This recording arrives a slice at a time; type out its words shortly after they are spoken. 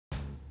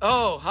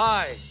Oh,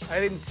 hi. I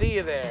didn't see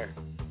you there.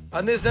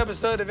 On this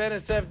episode of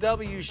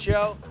NSFW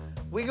Show,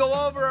 we go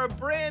over a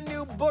brand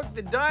new book,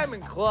 The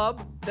Diamond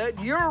Club, that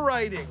you're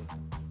writing.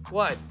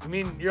 What? You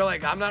mean you're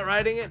like, I'm not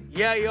writing it?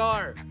 Yeah, you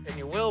are. And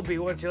you will be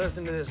once you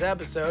listen to this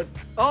episode.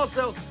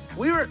 Also,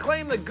 we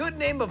reclaim the good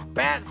name of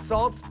bath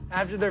salts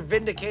after they're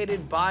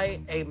vindicated by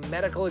a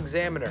medical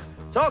examiner.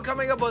 It's all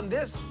coming up on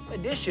this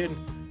edition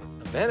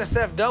of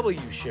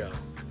NSFW Show.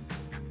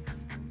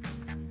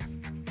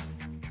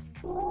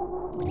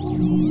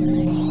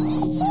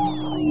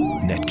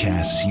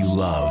 Netcasts you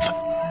love.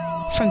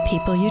 From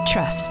people you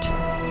trust.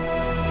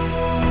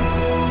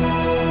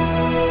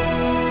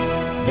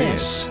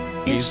 This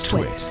is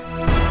Twit.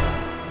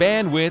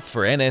 Bandwidth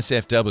for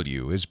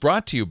NSFW is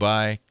brought to you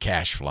by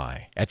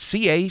Cashfly at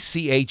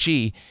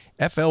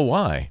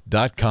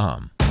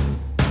CACHEFLY.com.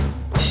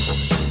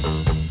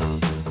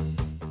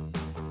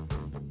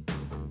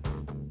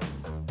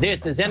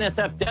 This is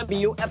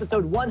NSFW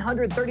episode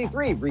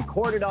 133,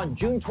 recorded on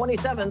June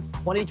 27th,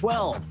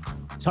 2012.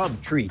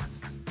 Tub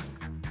treats.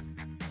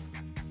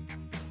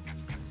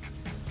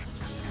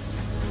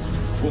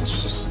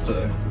 Let's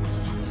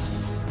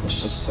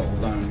just settle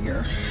down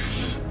here.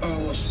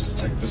 Let's just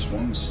take this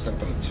one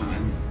step at a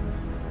time.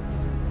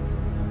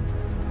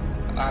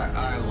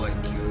 I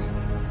like you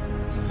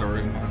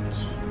very much.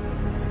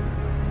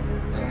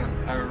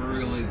 I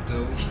really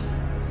do.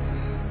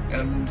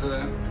 And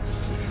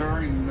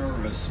very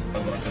nervous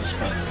about this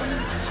whole thing.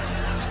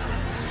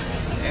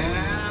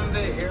 And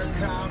here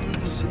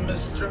comes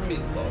Mr.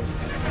 Meatloaf.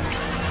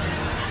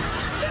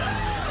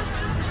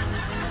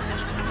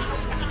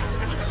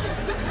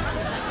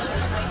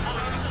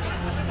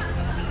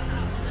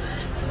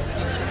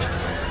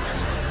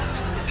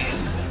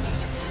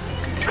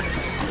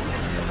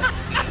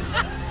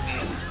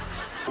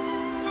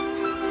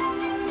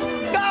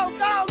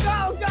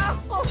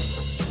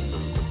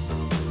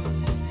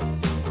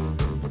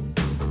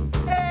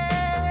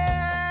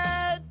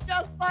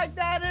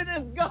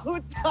 Go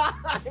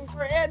time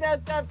for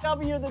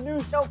NSFW, the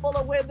new show full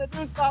of win, the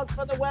new sauce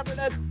for the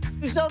Webernet,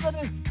 the show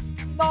that is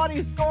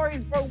naughty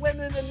stories for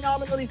women and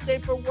nominally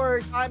safe for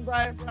work. I'm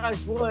Brian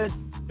Brushwood,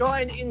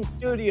 joined in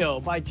studio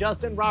by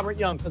Justin Robert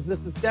Young, because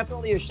this is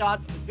definitely a shot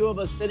of the two of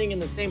us sitting in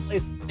the same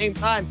place at the same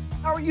time.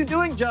 How are you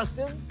doing,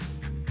 Justin?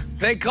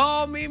 They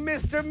call me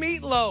Mr.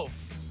 Meatloaf.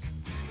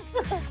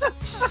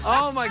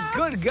 Oh my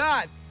good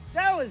God.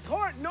 That was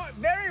hard. No,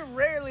 very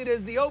rarely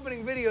does the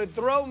opening video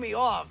throw me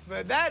off,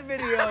 but that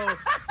video,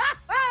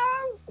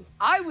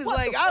 I feel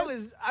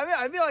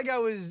like I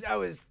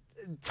was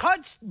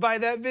touched by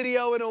that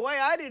video in a way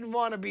I didn't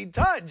want to be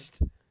touched.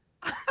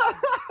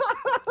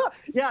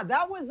 Yeah,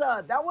 that one's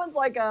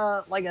like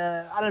a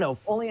I don't know,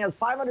 only has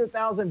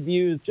 500,000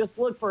 views. Just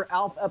look for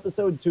Alf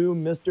episode 2,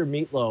 Mr.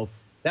 Meatloaf.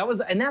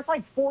 And that's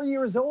like 4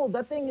 years old.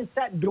 That thing is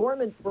sat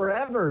dormant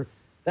forever.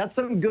 That's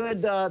some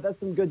good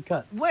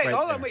cuts. Wait, right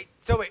hold there. on, wait.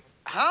 So wait,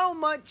 how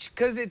much?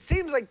 Because it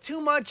seems like too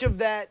much of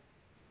that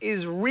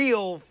is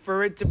real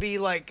for it to be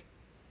totally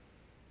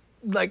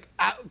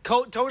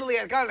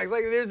out of context.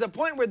 Like there's a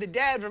point where the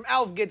dad from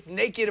Alf gets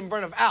naked in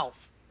front of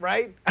Alf,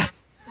 right?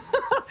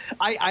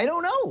 I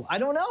don't know.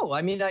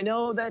 I mean, I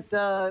know that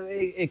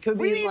it could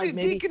be like maybe.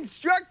 We need to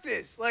deconstruct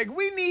this. Like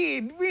we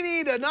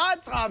need an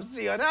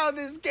autopsy on how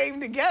this came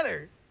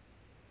together.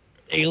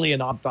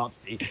 Alien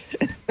autopsy.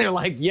 They're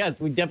like,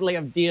 yes, we definitely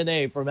have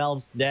DNA from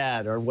Alf's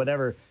dad or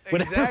whatever.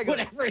 Exactly.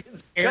 Whatever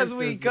his character.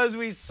 Because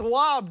we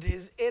swabbed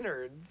his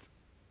innards.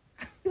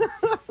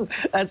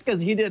 That's because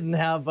he didn't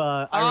have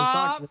iron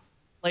socks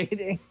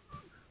plating.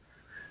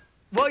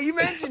 Well, you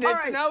mentioned it, All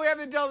right. So now we have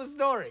to tell the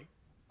story.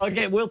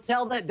 Okay, we'll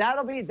tell that.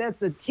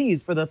 That's a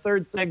tease for the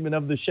third segment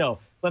of the show.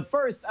 But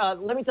first,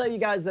 let me tell you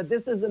guys that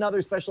this is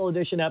another special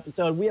edition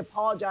episode. We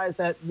apologize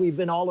that we've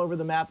been all over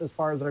the map as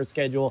far as our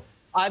schedule.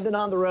 I've been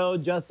on the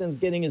road. Justin's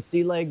getting his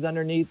sea legs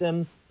underneath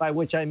him, by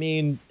which I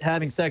mean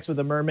having sex with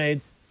a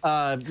mermaid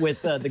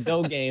with the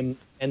Go game.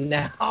 And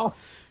now...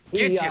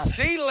 Get your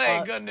sea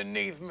leg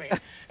underneath me.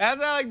 That's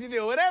what I like to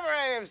do. Whenever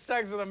I have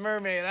sex with a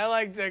mermaid, I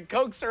like to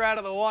coax her out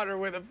of the water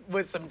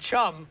with some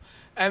chum.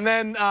 And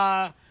then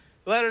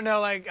let her know,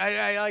 like,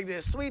 I like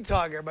to sweet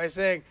talk her by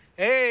saying,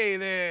 hey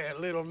there,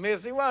 little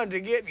missy, why don't you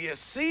get your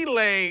sea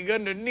leg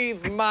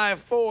underneath my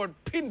Ford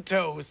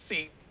Pinto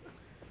seat?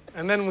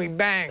 And then we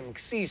bang,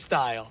 sea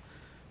style,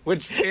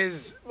 which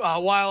is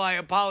while I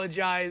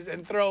apologize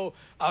and throw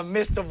a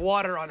mist of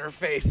water on her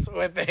face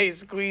with a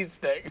squeeze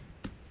thing.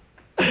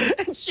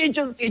 And she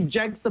just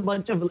ejects a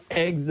bunch of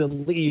eggs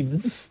and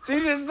leaves. She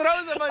just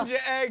throws a bunch of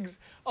eggs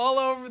all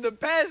over the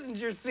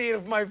passenger seat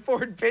of my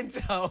Ford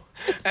Pinto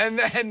and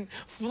then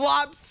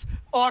flops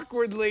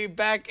awkwardly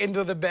back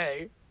into the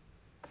bay.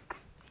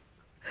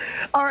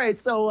 All right,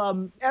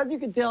 so as you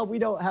can tell, we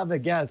don't have a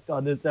guest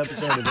on this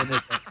episode of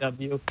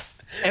NSFW.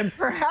 And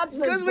perhaps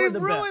because we've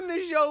ruined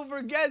the show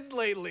for guests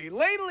lately.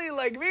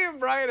 Like me and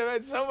Brian have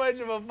had so much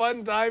of a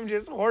fun time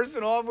just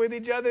horsing off with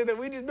each other that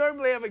we just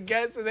normally have a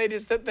guest and they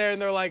just sit there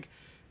and they're like,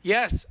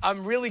 yes,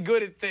 I'm really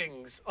good at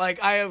things.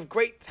 Like I have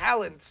great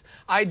talents.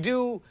 I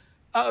do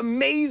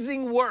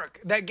amazing work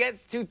that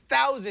gets to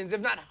thousands, if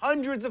not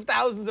hundreds of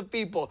thousands of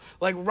people,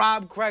 like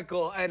Rob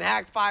Krekel and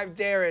Hack 5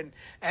 Darren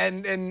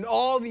and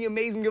all the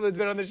amazing people that's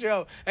been on the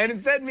show. And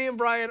instead, me and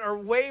Brian are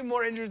way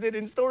more interested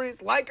in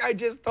stories like I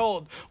just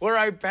told, where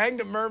I banged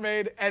a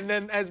mermaid and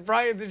then, as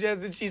Brian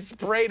suggested, she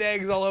sprayed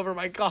eggs all over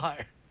my car.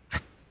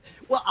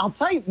 Well, I'll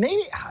tell you,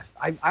 maybe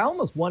I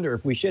almost wonder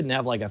if we shouldn't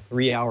have like a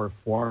 3-hour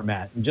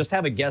format and just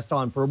have a guest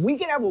on we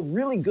can have a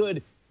really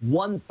good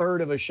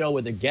 1/3 of a show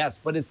with a guest,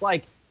 but it's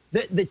like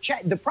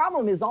the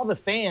problem is all the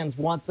fans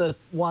wants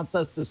us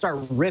to start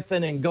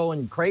riffing and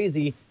going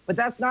crazy, but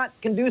that's not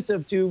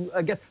conducive to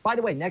a guest. By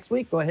the way, next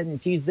week, go ahead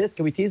and tease this.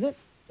 Can we tease it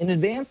in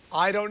advance?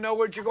 I don't know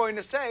what you're going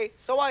to say,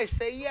 so I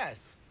say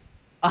yes.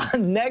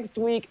 Next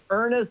week,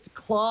 Ernest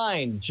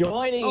Klein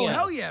joining us. Oh,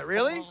 hell yeah,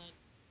 really?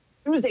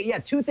 Tuesday, yeah,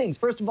 2 things.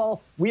 First of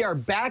all, we are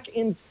back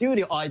in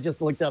studio. Oh, I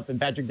just looked up and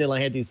Patrick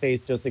Delahanty's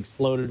face just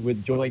exploded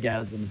with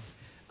joygasms.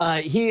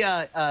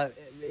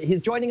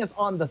 He's joining us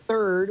on the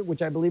 3rd,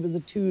 which I believe is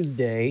a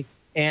Tuesday.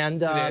 And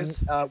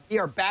we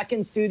are back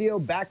in studio,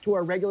 back to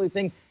our regular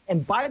thing.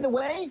 And by the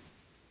way,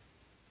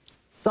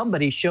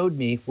 somebody showed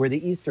me where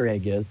the Easter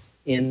egg is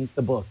in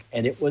the book,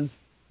 and it was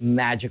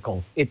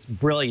magical. It's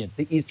brilliant.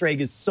 The Easter egg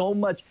is so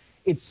much.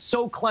 It's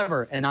so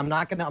clever, and I'm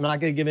not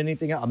gonna give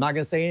anything. I'm not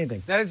gonna say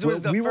anything. That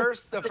was the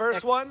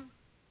first one.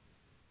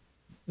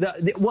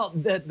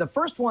 The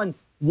first one.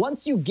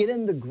 Once you get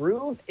in the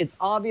groove, it's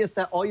obvious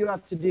that all you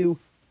have to do,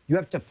 you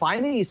have to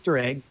find the Easter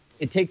egg.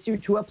 It takes you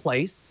to a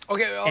place.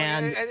 Okay,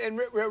 and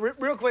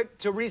real quick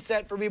to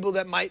reset for people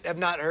that might have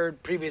not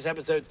heard previous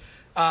episodes.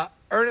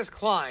 Ernest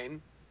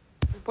Klein.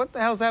 What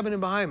the hell's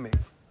happening behind me?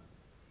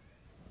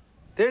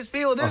 There's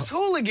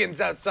hooligans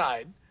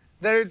outside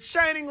that are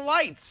shining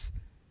lights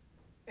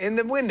in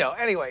the window.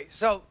 Anyway,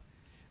 so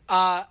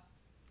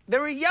they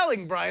were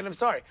yelling, Brian. I'm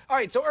sorry. All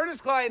right, so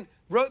Ernest Klein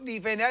wrote the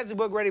fantastic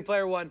book Ready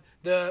Player One.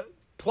 The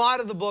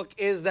plot of the book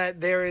is that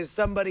there is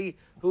somebody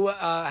who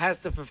has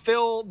to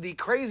fulfill the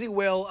crazy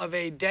will of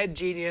a dead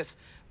genius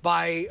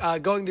by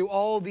going through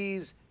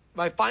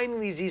by finding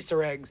these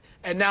Easter eggs.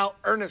 And now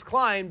Ernest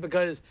Klein,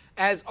 because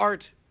as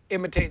art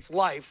imitates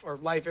life, or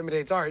life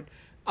imitates art,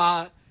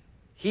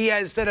 he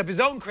has set up his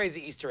own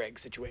crazy Easter egg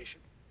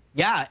situation.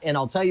 Yeah, and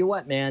I'll tell you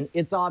what, man,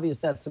 it's obvious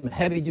that some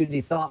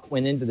heavy-duty thought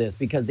went into this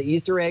because the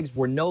Easter eggs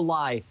were no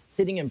lie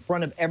sitting in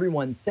front of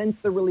everyone since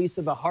the release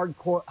of the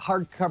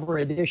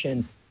hardcover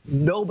edition.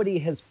 Nobody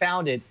has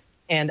found it.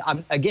 And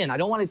again, I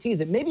don't want to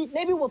tease it. Maybe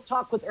we'll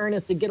talk with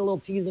Ernest to get a little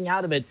teasing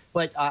out of it.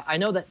 But I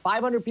know that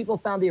 500 people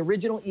found the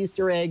original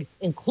Easter egg,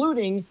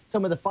 including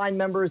some of the fine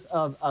members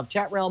of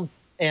Chat Realm.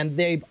 And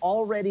they've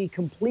already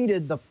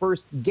completed the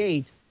first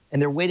gate.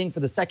 And they're waiting for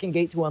the second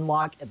gate to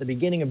unlock at the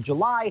beginning of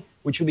July,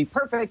 which would be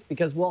perfect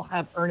because we'll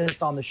have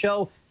Ernest on the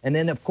show. And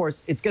then, of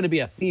course, it's going to be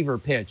a fever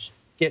pitch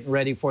getting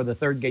ready for the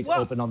third gate to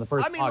open on the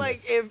 1st of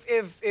August.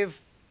 Like,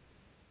 if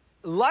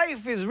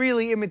life is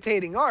really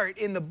imitating art,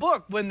 in the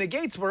book, when the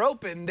gates were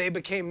open, they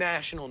became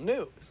national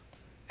news.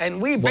 And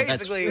we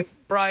basically,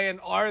 Brian,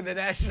 are the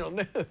national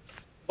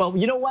news. Well,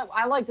 you know what?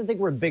 I like to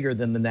think we're bigger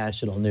than the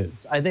national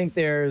news. I think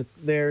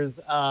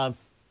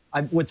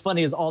what's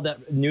funny is all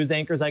that news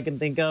anchors I can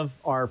think of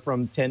are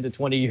from 10 to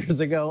 20 years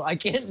ago. I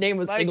can't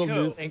name a single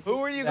news anchor. Who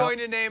are you going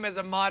to name as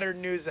a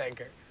modern news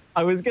anchor?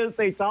 I was going to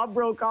say Tom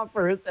Brokaw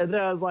first, and then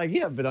I was like,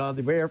 yeah, I've been on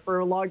the air for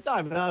a long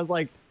time. And then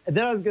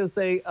I was going to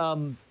say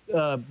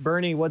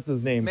Bernie, what's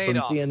his name?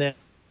 Madoff. From CNN.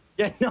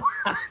 Yeah, no,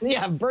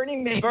 yeah,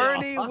 Bernie Madoff.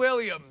 Bernie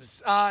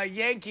Williams,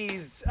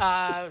 Yankees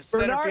center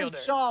Bernard fielder.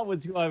 Shaw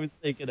was who I was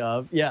thinking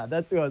of. Yeah,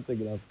 that's who I was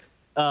thinking of.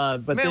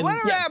 But man, then,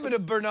 whatever happened to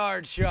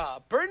Bernard Shaw?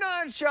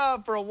 Bernard Shaw,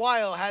 for a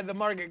while, had the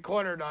market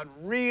cornered on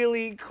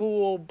really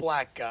cool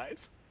black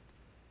guys.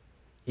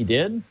 He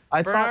did?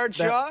 Bernard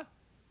Shaw?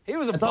 He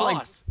was a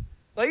boss.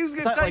 Like he was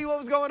going to tell you what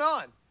was going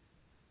on.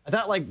 I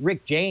thought, like,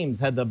 Rick James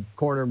had the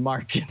corner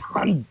market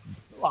on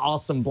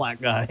awesome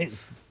black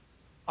guys.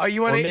 Oh,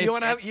 you want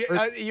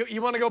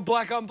to go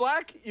black on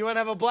black? You want to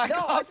have a black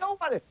off? No, I don't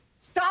want to.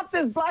 Stop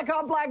this black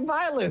on black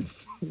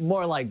violence. It's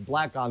more like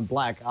black on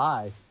black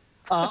eye.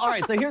 All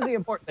right, so here's the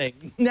important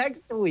thing.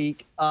 Next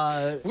week,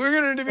 we're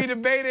going to be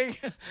debating.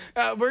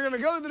 We're going to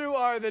go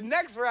through the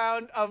next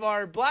round of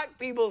our Black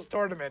People's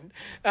Tournament,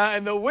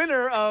 and the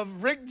winner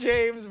of Rick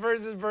James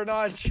versus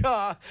Bernard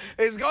Shaw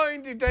is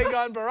going to take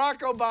on Barack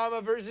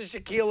Obama versus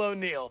Shaquille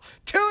O'Neal.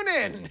 Tune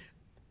in.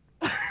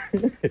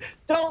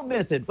 Don't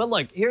miss it. But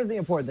look, here's the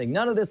important thing.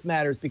 None of this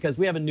matters because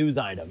we have a news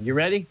item. You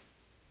ready?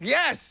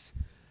 Yes.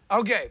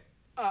 Okay.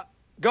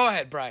 Go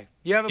ahead, Brian.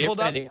 You have it pulled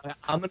up?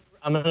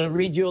 I'm going to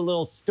read you a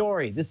little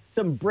story. This is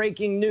some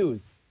breaking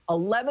news.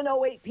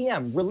 11:08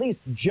 p.m.,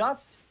 released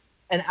just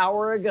an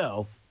hour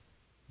ago,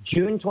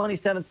 June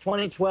 27th,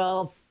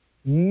 2012,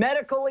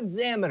 medical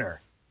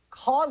examiner,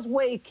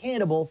 Causeway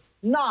cannibal,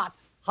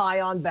 not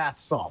high on bath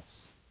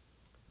salts.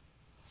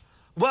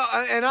 Well,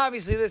 and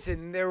obviously,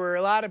 listen, there were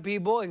a lot of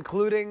people,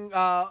 including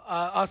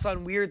us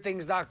on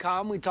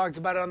WeirdThings.com. We talked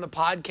about it on the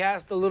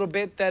podcast a little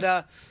bit,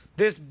 that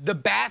the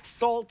bath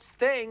salts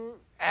thing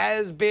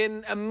has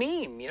been a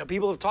meme. You know,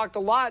 people have talked a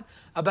lot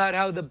about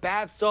how the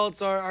bath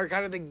salts are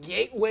kind of the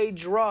gateway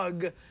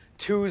drug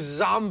to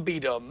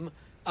zombiedom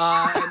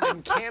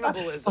and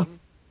cannibalism.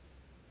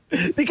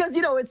 Because,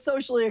 you know, it's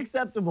socially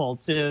acceptable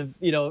to,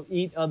 you know,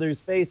 eat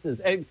others' faces,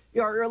 and,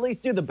 or at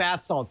least do the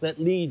bath salts that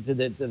lead to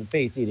the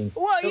face eating.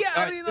 Well, So, yeah,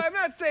 I right, mean, I'm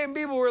not saying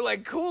people were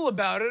like cool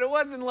about it. It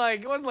wasn't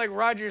like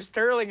Roger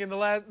Sterling in the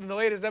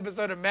latest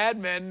episode of Mad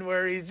Men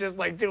where he's just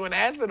like doing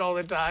acid all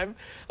the time.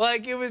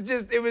 Like it was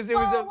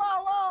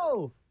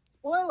whoa!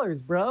 Spoilers,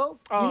 bro.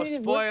 Oh, You need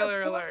to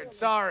spoiler look up alert! spoilers.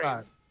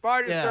 Sorry,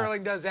 Roger Yeah.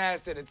 Sterling does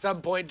acid at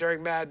some point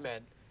during Mad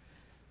Men.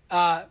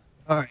 All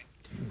right.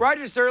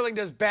 Roger Sterling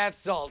does bath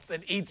salts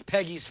and eats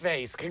Peggy's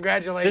face.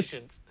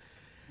 Congratulations.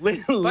 But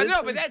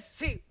no, but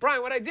see,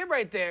 Brian, what I did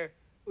right there,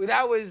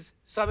 that was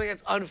something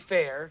that's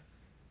unfair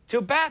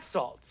to bath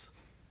salts.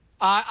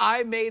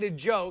 I made a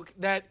joke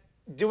that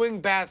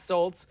doing bath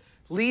salts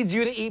leads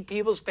you to eat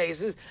people's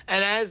faces,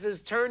 and as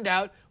has turned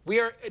out, we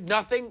are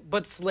nothing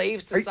but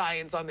slaves to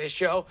science on this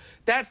show.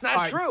 That's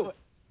not true.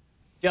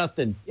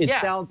 Justin, it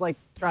Yeah. sounds like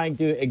trying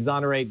to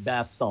exonerate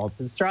bath salts.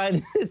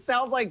 It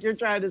sounds like you're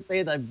trying to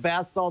say that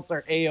bath salts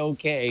are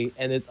A-OK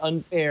and it's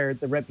unfair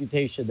the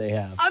reputation they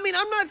have. I mean,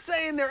 I'm not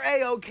saying they're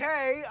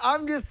A-OK.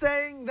 I'm just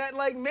saying that,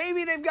 like,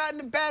 maybe they've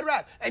gotten a bad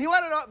rap. And you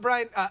want to know,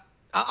 Brian,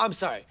 I'm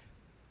sorry.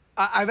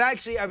 I've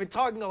been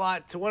talking a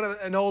lot to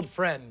an old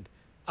friend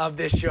of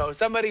this show,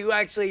 somebody who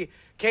actually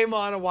came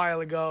on a while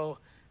ago,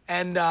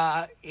 and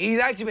he's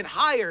actually been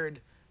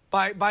hired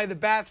by the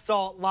bath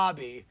salt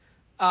lobby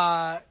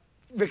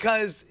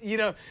because, you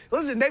know,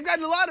 listen, they've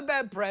gotten a lot of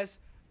bad press.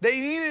 They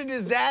need a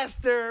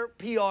disaster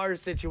PR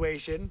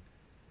situation.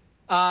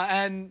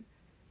 And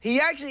he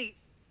actually,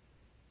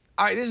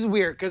 all right, this is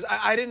weird because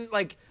I don't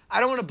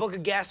want to book a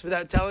guest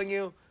without telling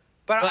you,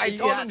 but I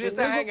told him just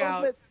to hang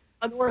out.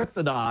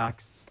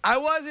 Unorthodox. I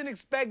wasn't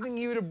expecting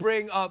you to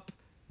bring up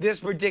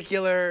this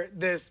particular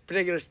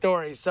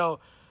story. So,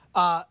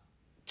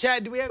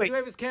 Chad, do we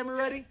have his camera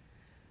ready?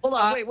 Hold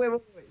on,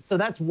 wait. So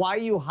that's why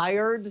you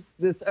hired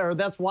this, or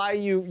that's why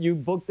you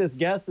booked this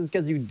guest, is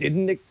because you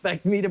didn't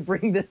expect me to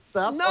bring this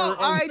up? No,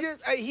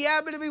 he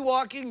happened to be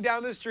walking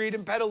down the street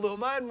in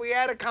Petaluma, and we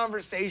had a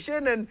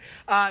conversation, and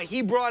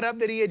he brought up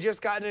that he had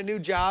just gotten a new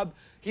job.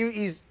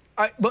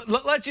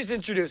 But let's just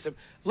introduce him.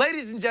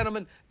 Ladies and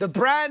gentlemen, the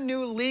brand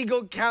new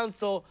legal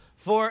counsel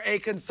for a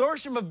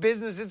consortium of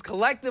businesses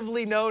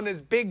collectively known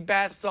as Big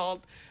Bath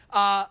Salt.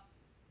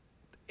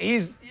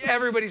 He's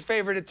everybody's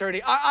favorite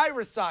attorney,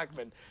 Ira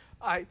Sockman.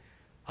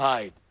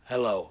 Hi,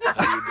 hello,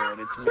 how you doing?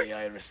 It's me,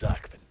 Ira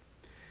Sockman.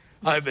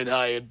 I've been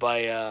hired by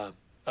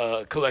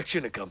a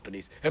collection of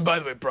companies. And by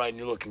the way, Brian,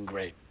 you're looking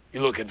great.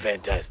 You're looking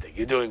fantastic.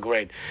 You're doing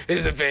great. This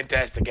is a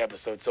fantastic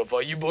episode so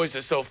far. You boys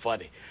are so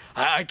funny.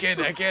 I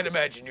can't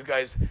imagine you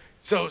guys.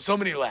 So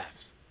many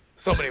laughs.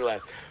 So many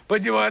laughs.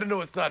 But you want to know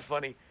what's not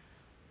funny?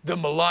 The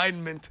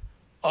malignment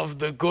of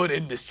the good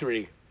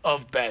industry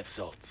of bath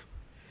salts.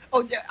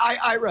 Oh, yeah,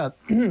 Ira,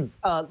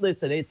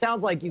 listen, it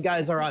sounds like you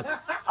guys are on.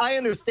 I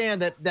understand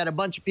that a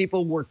bunch of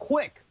people were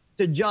quick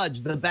to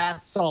judge the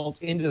bath salt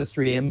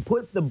industry and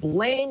put the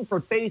blame for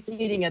face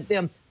eating at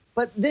them.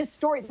 But this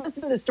story,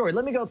 listen to this story.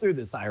 Let me go through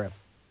this, Ira.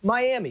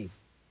 Miami,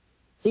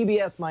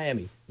 CBS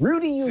Miami.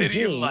 Rudy Eugene,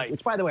 City of Lights,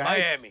 which, by the way,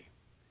 Miami.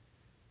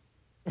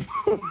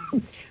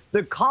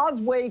 The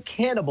Causeway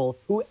cannibal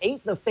who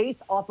ate the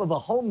face off of a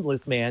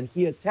homeless man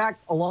he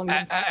attacked along the...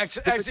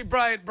 Actually,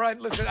 Brian,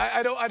 listen,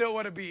 I don't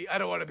want to be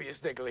a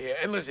stickler here.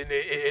 And listen,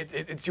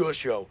 it's your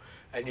show,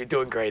 and you're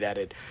doing great at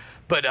it.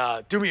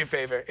 But do me a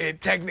favor.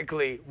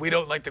 Technically, we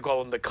don't like to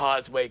call him the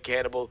Causeway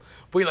cannibal.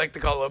 We like to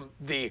call him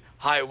the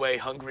Highway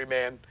Hungry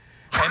Man.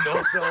 And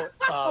also,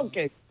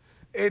 okay.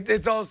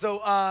 It's also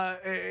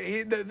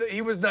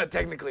he was not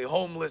technically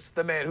homeless.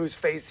 The man whose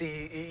face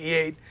he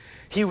ate,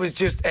 he was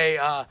just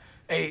a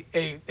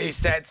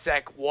sad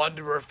sack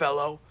wanderer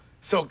fellow.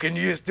 So can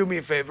you just do me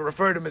a favor?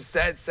 Refer to him as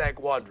sad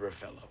sack wanderer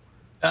fellow.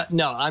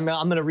 No, I'm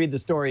going to read the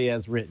story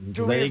as written.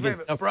 Do me a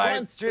favor,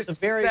 Brian. Just a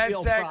very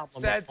real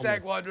problem. Sad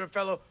sack wanderer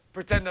fellow.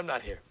 Pretend I'm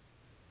not here.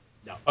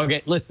 No.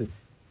 Okay, listen.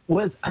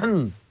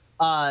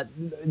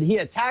 He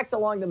attacked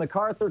along the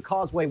MacArthur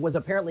Causeway, was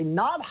apparently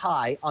not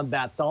high on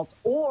bath salts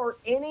or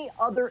any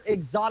other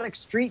exotic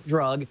street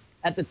drug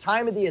at the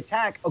time of the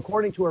attack,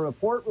 according to a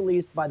report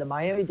released by the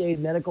Miami-Dade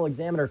Medical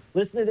Examiner.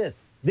 Listen to this.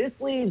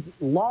 This leaves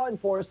law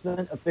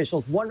enforcement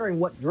officials wondering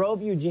what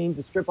drove Eugene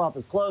to strip off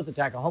his clothes,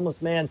 attack a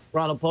homeless man,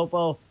 Ronald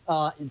Popo,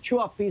 chew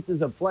off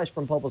pieces of flesh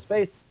from Popo's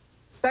face.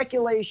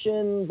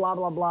 Speculation, blah,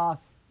 blah, blah.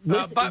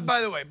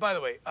 By the way,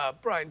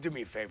 Brian, do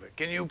me a favor.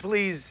 Can you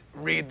please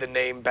read the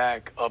name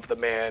back of the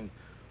man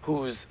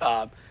who's,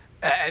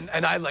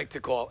 and I like to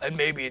call, and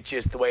maybe it's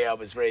just the way I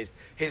was raised,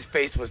 his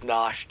face was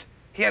noshed.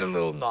 He had a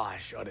little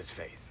nosh on his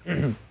face.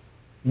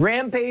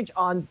 Rampage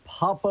on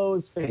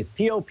Popo's face.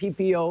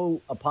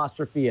 P-O-P-P-O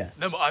apostrophe S.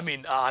 No, I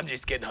mean, I'm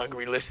just getting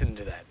hungry listening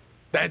to that.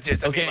 That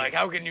just, I Okay. mean, like,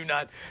 how can you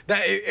not?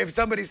 That if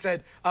somebody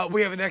said,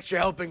 we have an extra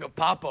helping of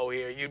Popo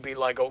here, you'd be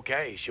like,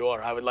 okay,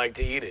 sure, I would like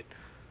to eat it.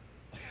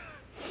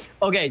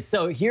 Okay,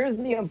 so here's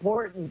the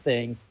important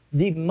thing.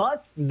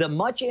 The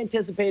much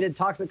anticipated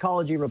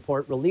toxicology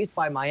report released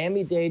by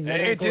Miami-Dade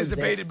medical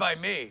Anticipated by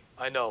me,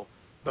 I know,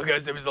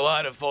 because there was a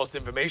lot of false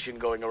information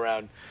going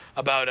around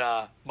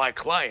about my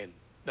client,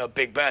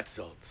 big bath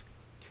salts.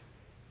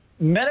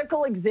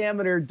 Medical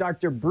examiner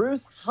Dr.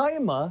 Bruce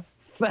Haima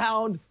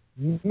found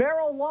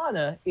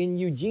marijuana in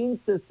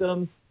Eugene's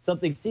system,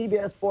 something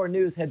CBS 4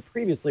 News had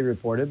previously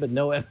reported, but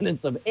no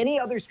evidence of any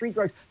other street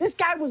drugs. This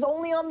guy was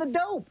only on the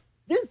dope.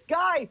 This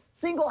guy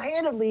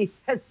single-handedly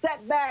has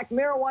set back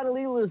marijuana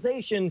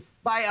legalization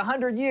by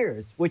 100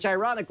 years, which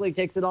ironically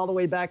takes it all the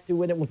way back to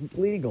when it was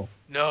legal.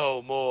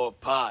 No more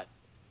pot.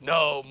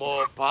 No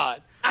more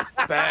pot.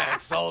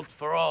 Bath salts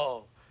for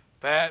all.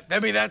 I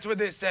mean, that's what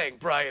they're saying,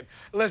 Brian.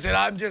 Listen,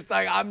 I'm just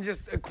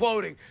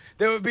quoting.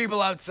 There were people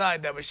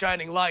outside that were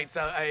shining lights.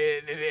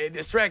 It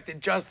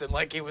distracted Justin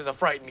like he was a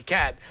frightened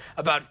cat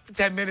about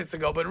 10 minutes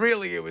ago. But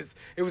really, it was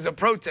a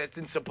protest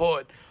in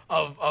support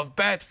of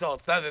bath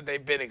salts now that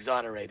they've been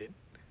exonerated.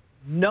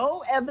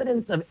 No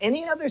evidence of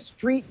any other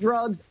street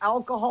drugs,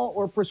 alcohol,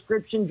 or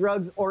prescription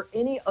drugs, or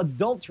any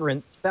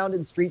adulterants found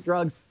in street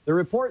drugs. The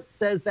report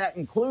says that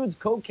includes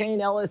cocaine,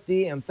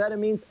 LSD,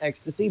 amphetamines,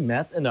 ecstasy,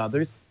 meth, and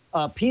others.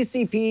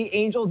 PCP,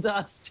 angel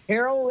dust,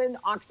 heroin,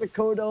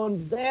 oxycodone,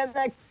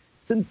 Xanax,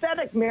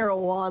 synthetic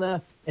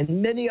marijuana, and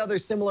many other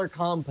similar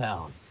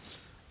compounds.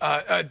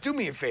 Do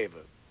me a favor,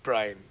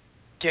 Brian.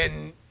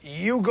 Can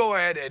you go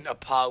ahead and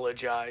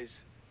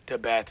apologize to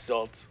bath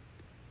salts?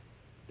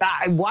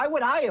 Why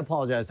would I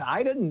apologize?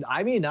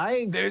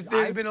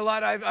 There's been a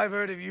lot I've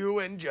heard of you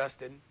and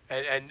Justin.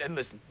 And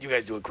listen, you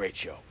guys do a great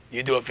show.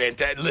 You do a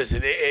fantastic.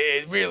 Listen,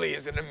 it really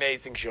is an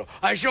amazing show.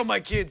 I show my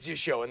kids your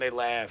show, and they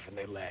laugh and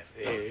they laugh.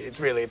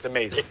 It's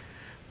amazing.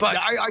 But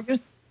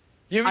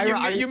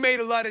you made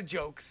a lot of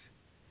jokes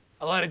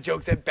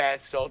at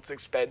bath salts'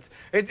 expense.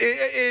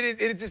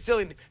 It's a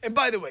silly. And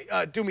by the way,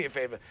 do me a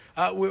favor.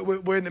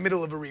 We're in the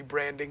middle of a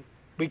rebranding.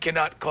 We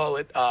cannot call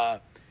it.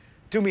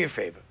 Do me a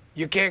favor.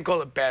 You can't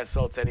call it bath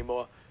salts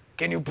anymore.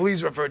 Can you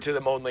please refer to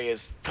them only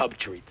as tub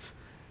treats?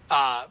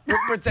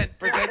 Pretend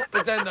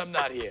I'm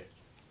not here.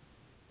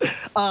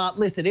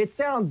 Listen, it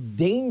sounds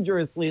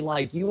dangerously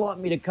like you want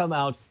me to come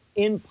out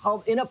in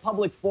a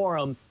public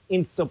forum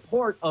in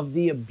support of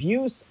the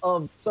abuse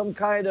of some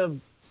kind of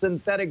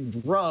synthetic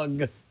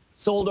drug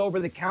sold over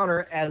the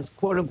counter as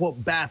quote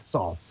unquote bath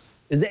salts.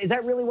 Is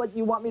that really what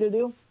you want me to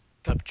do?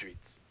 Tub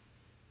treats.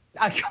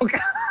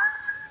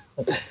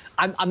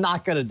 I'm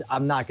not gonna do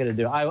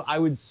it. I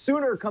would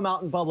sooner come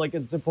out in public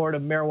in support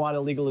of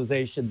marijuana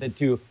legalization than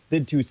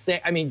to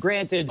say. I mean,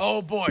 granted.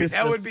 Oh boy,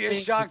 that would be a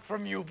shock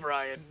from you,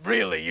 Brian.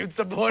 Really, you'd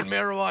support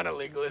marijuana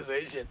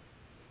legalization?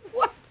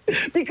 What?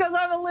 Because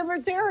I'm a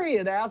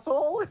libertarian,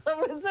 asshole.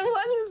 What is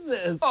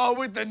this? Oh,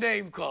 with the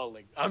name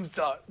calling. I'm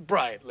sorry,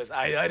 Brian. Listen,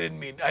 I didn't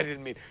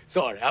mean.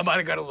 Sorry, I might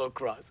have got a little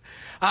cross.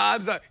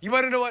 I'm sorry. You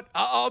want to know what?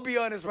 I'll be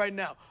honest right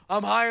now.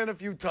 I'm high on a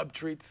few tub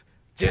treats.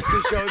 Just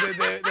to show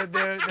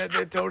that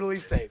they're totally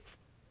safe.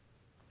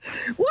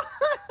 What?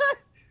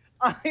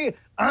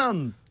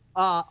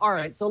 All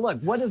right. So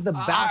look, what is the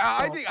bath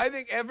salt? I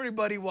think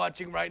everybody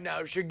watching right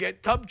now should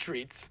get tub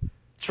treats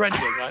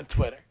trending on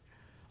Twitter.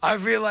 I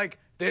feel like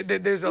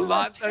there's a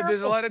lot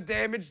of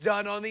damage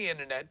done on the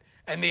internet,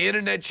 and the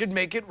internet should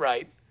make it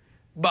right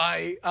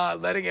by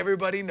letting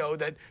everybody know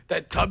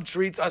that tub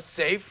treats are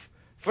safe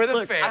for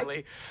the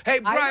family. Hey,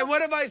 Brian,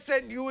 what if I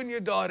sent you and your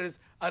daughters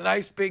a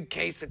nice big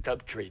case of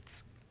tub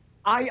treats?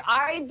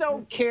 I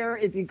don't care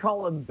if you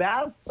call them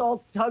bath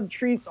salts, tub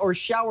treats, or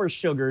shower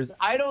sugars.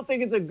 I don't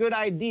think it's a good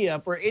idea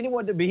for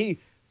anyone to be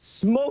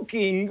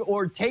smoking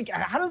or take.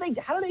 How do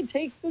they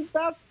take the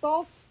bath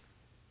salts?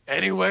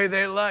 Any way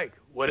they like,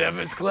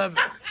 whatever's clever.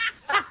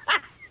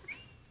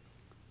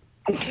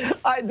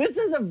 This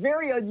is a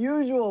very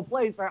unusual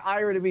place for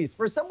Ira to be.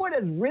 For someone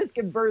as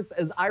risk-averse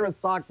as Ira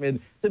Sockman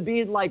to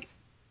be like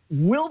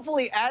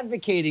willfully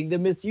advocating the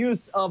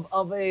misuse of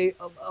a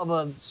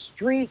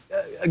street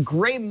a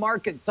gray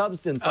market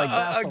substance like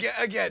that.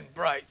 Again,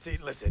 Bryce. See,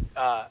 listen,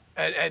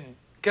 and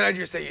can I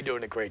just say you're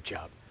doing a great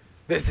job.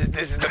 This is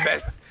the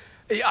best.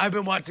 I've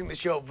been watching the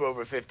show for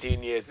over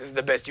 15 years. This is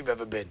the best you've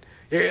ever been.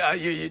 You're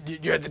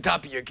at the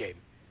top of your game.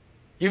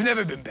 You've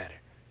never been better.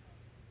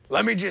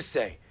 Let me just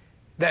say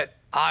that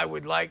I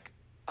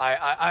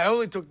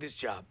only took this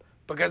job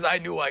because I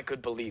knew I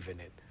could believe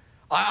in it.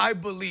 I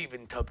believe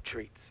in tub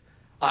treats.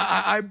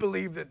 I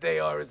believe that they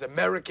are as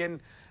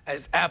American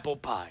as apple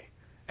pie.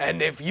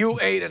 And if you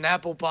ate an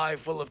apple pie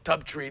full of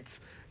tub treats,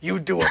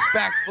 you'd do a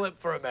backflip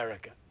for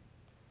America.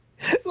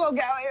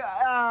 Okay,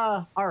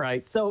 all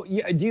right. So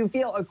do you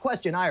feel, a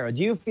question, Ira,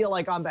 do you feel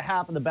like on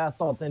behalf of the bath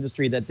salts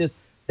industry that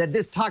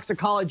this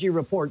toxicology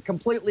report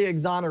completely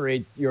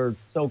exonerates your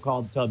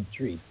so-called tub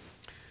treats?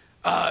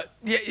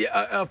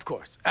 Yeah, of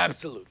course,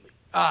 absolutely.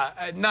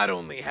 Not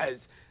only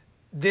has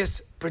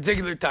this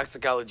particular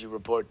toxicology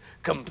report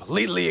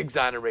completely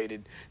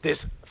exonerated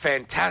this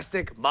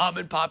fantastic mom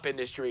and pop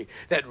industry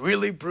that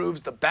really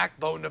proves the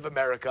backbone of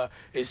America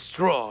is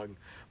strong,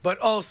 but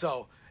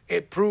also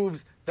it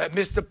proves that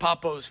Mr.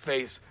 Popo's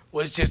face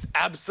was just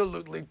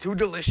absolutely too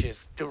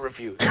delicious to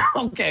refuse.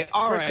 Okay,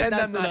 all right, Pretend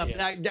that's I'm not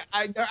enough.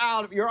 You're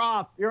out. You're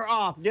off. You're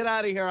off. Get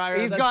out of here,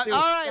 Ira. He's gone. All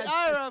right,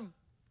 Ira.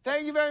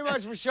 Thank you very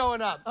much for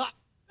showing up.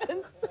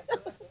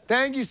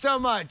 Thank you so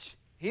much.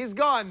 He's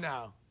gone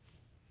now.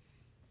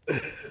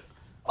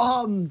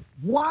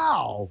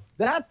 Wow.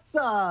 That's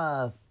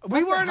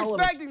We weren't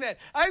expecting that.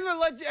 I just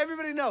want to let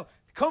everybody know.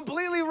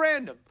 Completely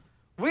random.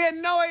 We had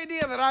no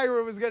idea that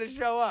Ira was going to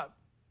show up.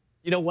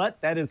 You know what?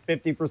 That is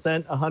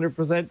 50%,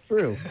 100%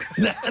 true.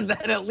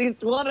 that at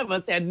least one of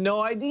us had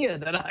no idea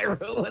that Ira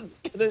was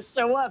going to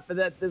show up and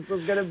that this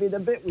was going to be the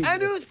bit we And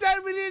did. who said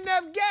we didn't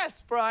have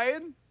guests,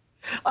 Brian?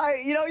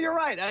 You're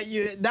right.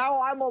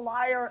 Now I'm a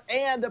liar,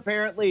 and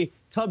apparently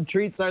tub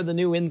treats are the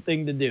new in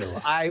thing to do.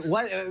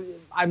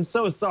 I'm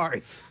so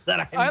sorry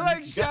that I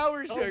like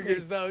shower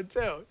sugars though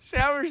too.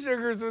 Shower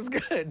sugars was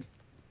good.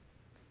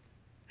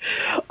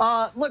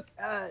 Look,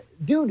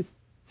 dude.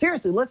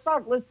 Seriously, let's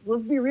talk. Let's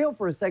be real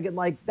for a second.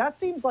 Like that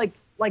seems like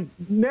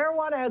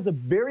marijuana has a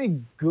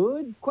very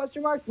good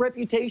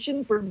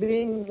reputation for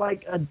being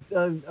like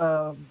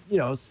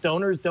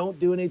stoners don't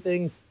do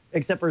anything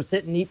except for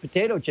sit and eat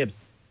potato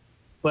chips.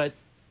 But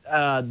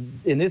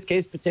in this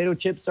case, potato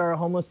chips are a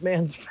homeless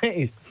man's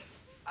face.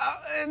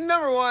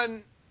 Number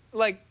one,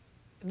 like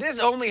this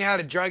only had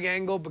a drug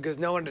angle because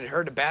no one had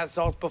heard of bath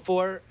salts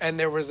before, and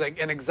there was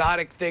like an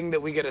exotic thing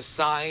that we could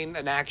assign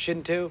an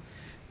action to.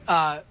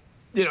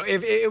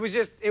 If it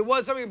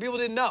was something that people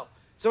didn't know.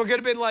 So it could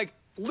have been like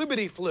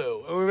flippity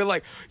flu. And we were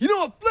like, you know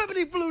what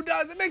flippity flu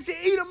does? It makes you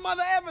eat a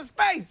mother effer's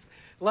face.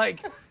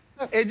 Like,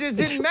 it just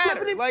didn't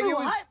matter. Like, it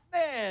was hype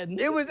man.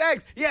 It was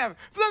X. Yeah,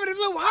 flippity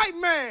flu hype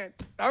man.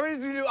 I'm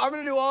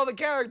gonna do all the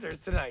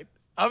characters tonight.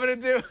 I'm gonna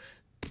do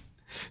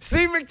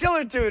Steve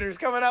McTillertooter's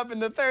coming up in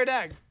the third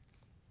act.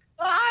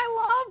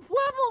 I love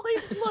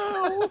flippity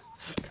flu.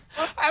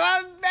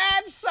 I love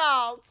bath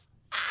salts.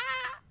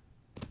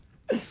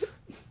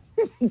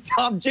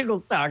 Tom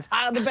Jigglestocks,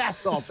 high on the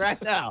bath salts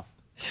right now.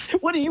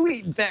 What are you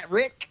eating, Fat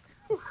Rick?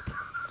 Oh,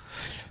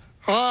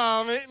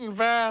 I'm eating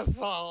bath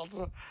salts.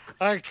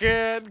 I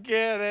can't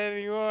get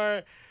any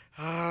more.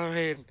 I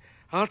mean,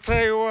 I'll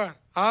tell you what.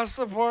 I'll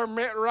support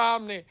Mitt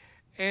Romney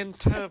and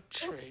tub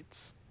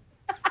treats.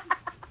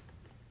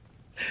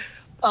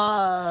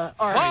 All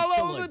right,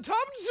 Follow the tub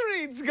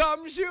treats,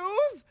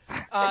 gumshoes.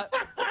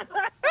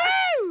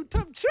 Woo,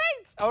 tub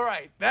treats. All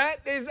right,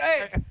 that is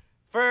it.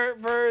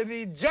 For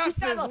the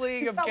Justice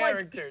League of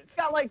characters. It's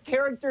got like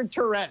character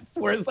Tourette's,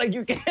 where it's like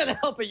you can't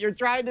help it. You're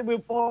trying to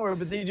move forward,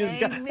 but then you just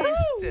Hey,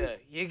 mister,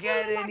 you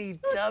got any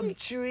tub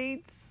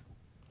treats?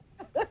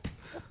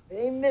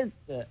 Hey,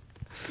 mister.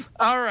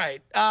 All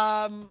right.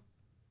 No,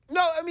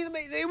 I mean,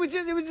 it was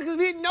just because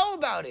we didn't know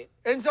about it.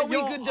 And so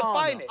we could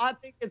define it. I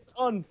think it's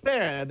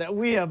unfair that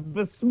we have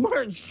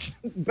besmirched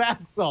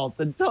bath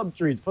salts and tub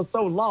treats for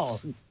so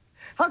long.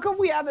 How come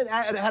we haven't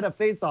had a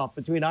face-off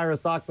between Ira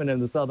Sockman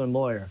and the Southern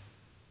Lawyer?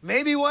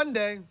 Maybe one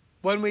day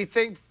when we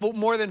think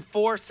more than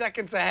 4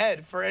 seconds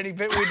ahead for any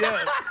bit we do.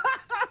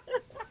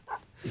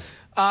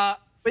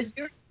 But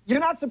you're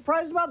not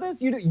surprised about this?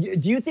 Do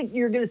you think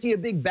you're going to see a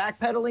big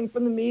backpedaling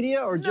from the media,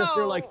 or just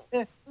you're like,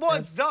 Well,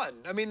 it's done.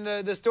 I mean,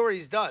 the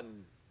story's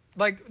done.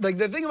 Like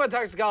the thing about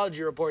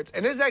toxicology reports,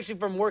 and this is actually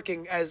from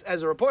working as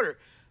a reporter,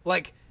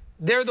 like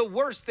they're the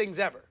worst things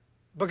ever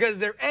because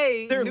they're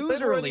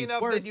newsworthy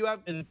enough that you have.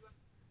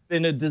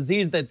 In a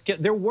disease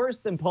they're worse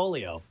than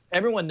polio.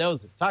 Everyone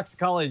knows it.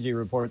 Toxicology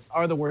reports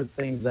are the worst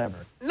things ever.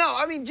 No,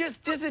 I mean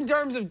just in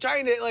terms of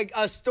trying to like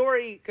a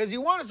story, because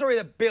you want a story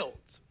that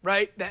builds,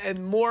 right?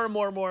 And more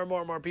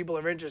people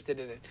are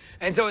interested in it.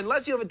 And so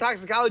unless you have a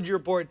toxicology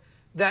report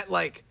that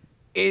like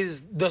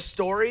is the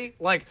story,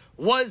 like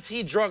was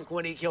he drunk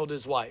when he killed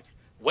his wife?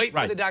 Wait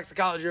for the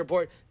toxicology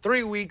report.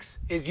 3 weeks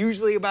is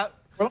usually about.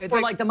 It's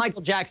like the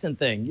Michael Jackson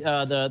thing.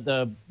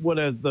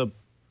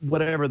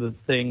 Whatever the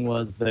thing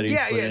was that he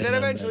put in that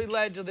eventually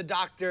led to the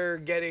doctor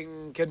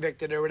getting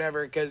convicted or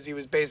whatever because he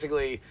was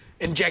basically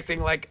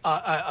injecting like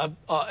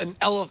an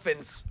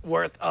elephant's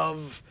worth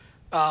of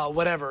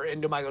whatever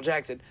into Michael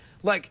Jackson.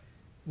 Like,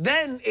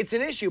 then it's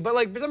an issue. But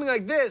like for something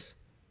like this,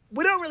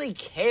 we don't really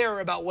care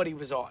about what he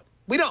was on.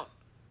 We don't.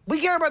 We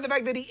care about the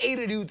fact that he ate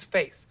a dude's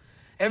face.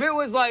 If it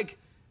was like,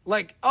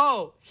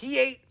 oh, he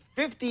ate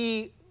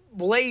 50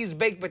 Lay's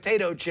baked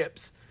potato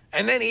chips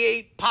and then he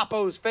ate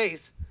Papo's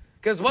face.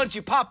 Because once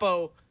you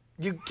Papo,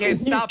 you can't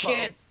stop. You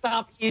can't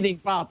stop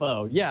eating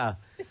Papo. Yeah.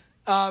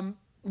 Then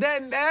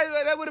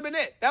that would have been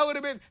it. That would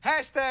have been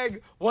hashtag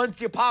once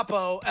you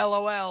Papo,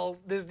 LOL,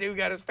 this dude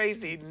got his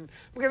face eaten.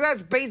 Because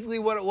that's basically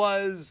what it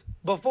was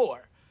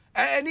before.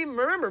 And even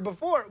remember,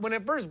 before, when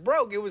it first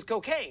broke, it was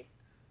cocaine.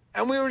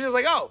 And we were just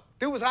like, oh,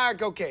 dude was high on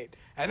cocaine.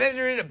 And then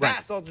you're into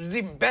bath salts, which is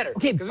even better.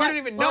 Because we don't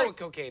even know what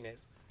cocaine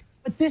is.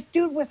 But this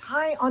dude was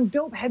high on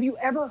dope. Have you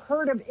ever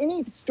heard of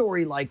any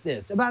story like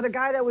this about a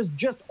guy that was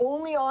just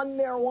only on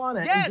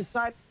marijuana and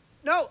decided?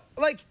 No,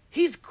 like,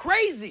 he's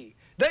crazy.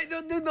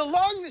 The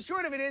long and the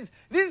short of it is,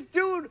 this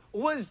dude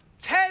was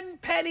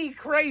 10-penny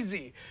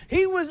crazy.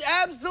 He was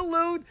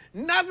absolute,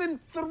 nothing,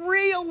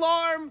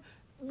 3-alarm,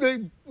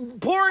 pouring,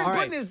 All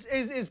right. putting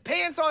his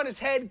pants on his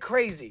head,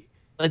 crazy.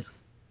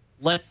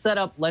 Let's set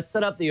up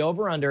the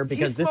over/under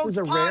because this is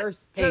a rare to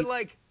case.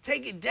 like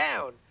take it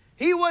down.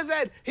 He was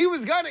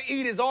gonna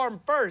eat his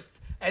arm first,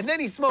 and then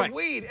he smoked Right.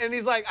 weed, and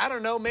he's like, I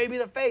don't know, maybe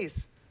the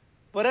face,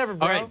 whatever,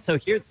 bro. All right, so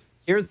here's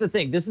the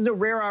thing. This is a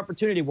rare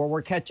opportunity where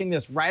we're catching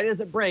this right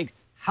as it breaks.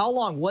 How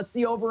long? What's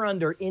the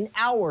over/under in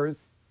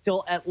hours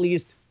till at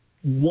least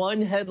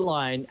one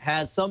headline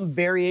has some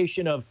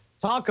variation of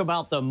talk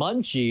about the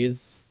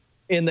munchies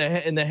in the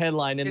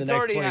headline in the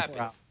next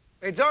 24 hours?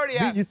 It's already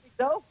happened. You think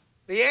so?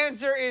 The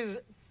answer is,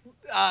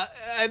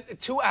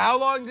 how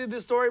long did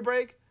the story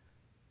break?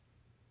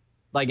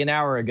 Like an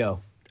hour ago.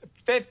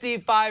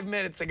 55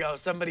 minutes ago,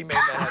 somebody made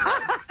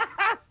that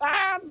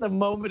headline. The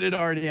moment it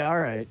already. All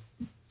right.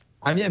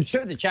 I'm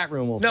sure the chat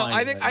room will. No,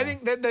 find I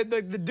think that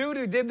the dude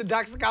who did the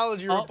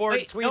toxicology report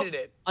tweeted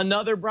it.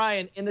 Another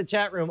Brian in the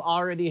chat room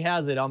already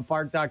has it on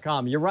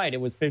Fark.com. You're right. It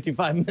was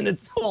 55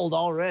 minutes old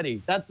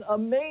already. That's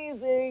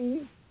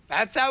amazing.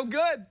 That's how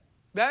good.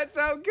 That's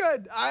how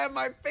good. I have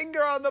my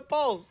finger on the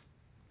pulse.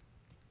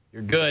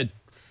 You're good.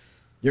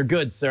 You're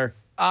good, sir.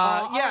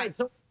 Yeah. All right.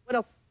 So what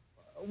else?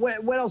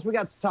 What else we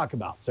got to talk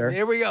about, sir?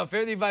 Here we go.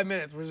 55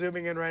 minutes. We're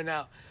zooming in right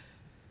now.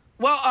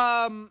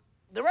 Well,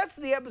 the rest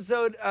of the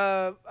episode,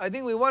 I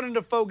think we wanted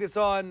to focus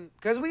on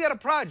because we got a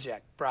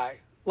project, Bri.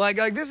 Like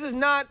this is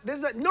not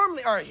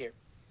normally. All right, here.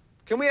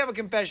 Can we have a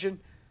confession?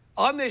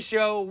 On this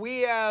show,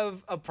 we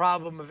have a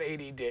problem of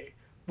ADD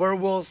where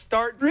we'll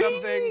start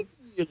something.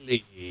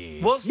 Really?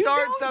 We'll start You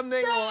don't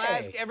something. We'll say.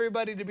 ask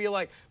everybody to be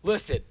like,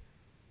 listen,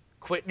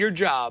 quit your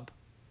job,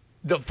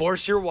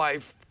 divorce your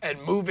wife,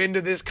 and move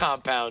into this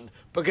compound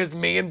because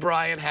me and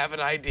Brian have an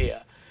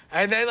idea.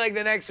 And then like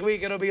the next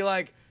week, it'll be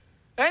like,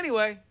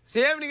 anyway, so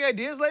you have any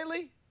ideas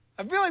lately?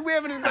 I feel like we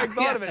haven't even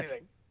thought of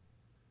anything.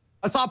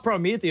 I saw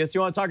Prometheus.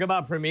 You want to talk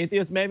about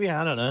Prometheus? Maybe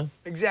I don't know.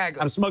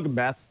 Exactly. I'm smoking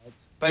bath salts.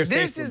 But They're this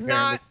safe for is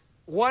apparently. not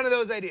one of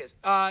those ideas.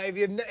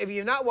 If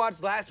you've not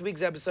watched last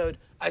week's episode,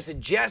 I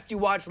suggest you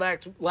watch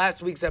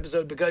last week's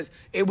episode because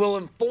it will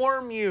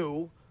inform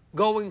you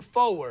going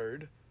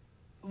forward,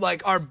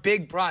 like our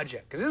big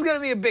project. Because this is going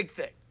to be a big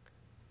thing.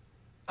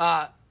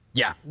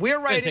 Yeah. We're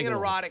writing take an a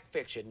while. erotic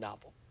fiction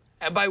novel.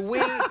 And by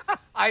we,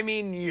 I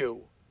mean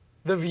you,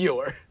 the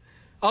viewer.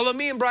 Although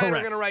me and Brian are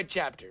Correct. going to write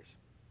chapters.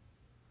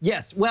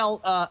 Yes.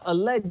 Well,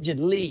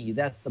 allegedly,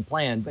 that's the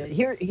plan. But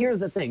here's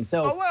the thing.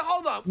 So. Oh, wait,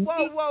 hold on.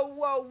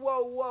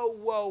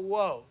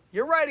 Whoa.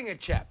 You're writing a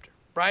chapter,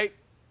 right?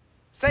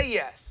 Say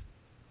yes.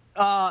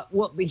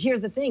 Well, but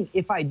here's the thing.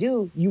 If I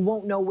do, you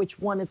won't know which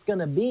one it's going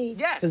to be.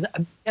 Yes.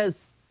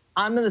 Because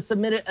I'm going to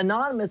submit it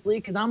anonymously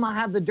because I'm going to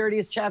have the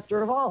dirtiest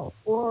chapter of all.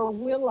 Or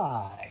will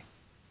I?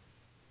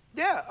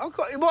 Yeah,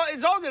 okay. Well,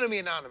 it's all going to be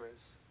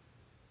anonymous.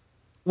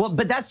 Well,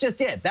 but that's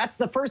just it. That's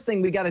the first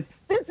thing we got to.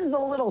 This is a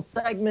little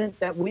segment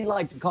that we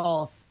like to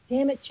call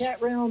 "Damn It, Chat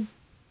Room,"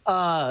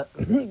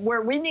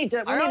 where we need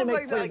to. We I need to always make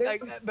like, clear. like, there's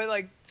some- but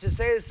like to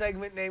say the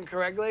segment name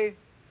correctly,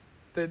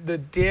 the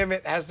damn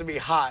it has to be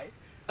high.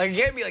 Like it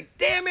can't be like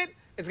damn it.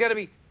 It's got to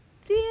be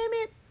damn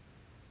it.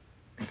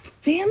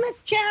 Damn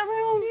it, Chat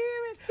Room.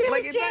 Damn it. Damn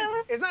Like it, Chat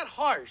Room. it's not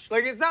harsh.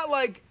 Like it's not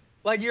like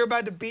you're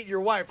about to beat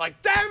your wife.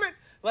 Like damn it.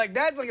 Like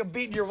that's like a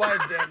beating your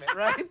wife. Damn it,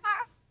 right?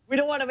 We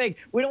don't want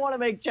to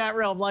make Chat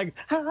Realm like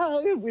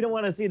we don't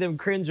want to see them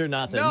cringe or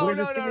nothing. No. We're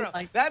just gonna,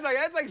 like, That's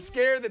like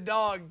scare the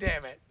dog.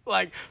 Damn it.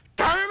 Like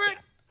damn it.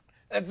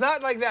 It's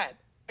not like that.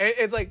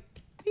 It's like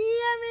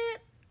damn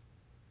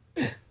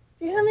it.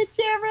 Damn it,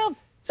 Chat Realm.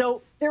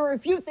 So there are a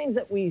few things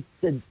that we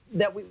said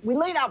that we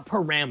laid out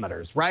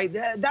parameters, right?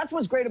 That's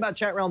what's great about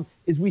Chat Realm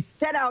is we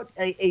set out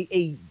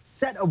a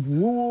set of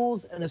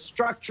rules and a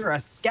structure, a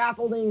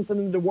scaffolding for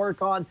them to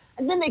work on,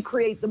 and then they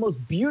create the most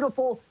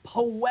beautiful,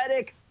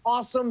 poetic,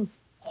 awesome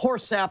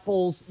horse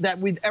apples that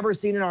we've ever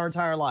seen in our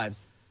entire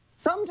lives.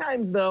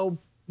 Sometimes, though,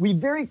 we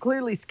very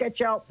clearly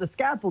sketch out the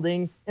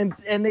scaffolding and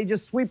they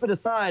just sweep it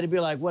aside and be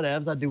like,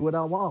 whatevs, I do what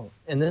I want.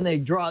 And then they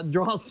draw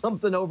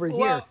something over here.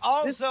 Well,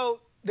 also,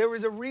 there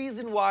was a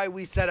reason why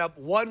we set up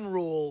one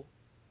rule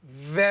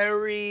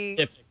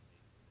very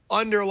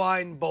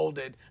underlined,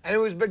 bolded, and it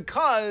was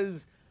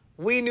because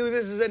we knew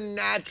this is a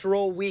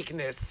natural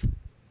weakness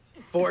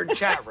for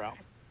Chat Realm.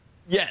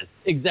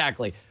 Yes,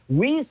 exactly.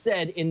 We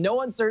said in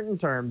no uncertain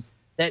terms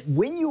that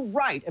when you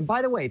write, and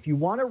by the way, if you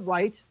want to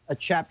write a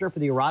chapter for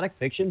the erotic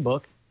fiction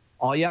book,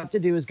 all you have to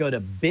do is go to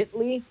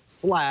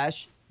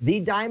bit.ly/The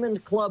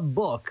Diamond Club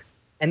book,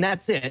 and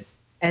that's it.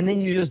 And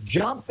then you just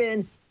jump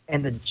in,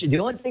 and the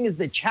only thing is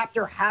the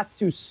chapter has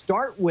to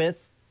start with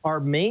our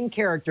main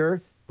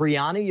character,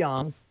 Brianna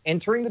Young,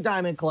 entering the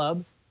Diamond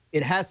Club.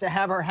 It has to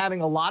have her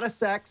having a lot of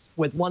sex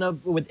with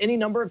any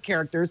number of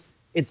characters.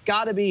 It's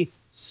got to be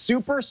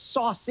super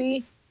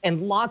saucy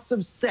and lots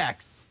of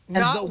sex. And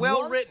Not the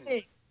well one written.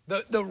 thing-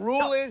 The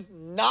rule is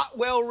not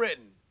well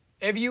written.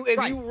 If you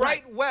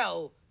write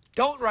well,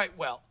 don't write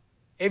well.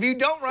 If you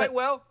don't write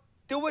well,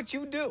 do what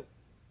you do.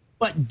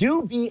 but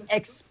do be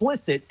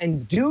explicit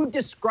and do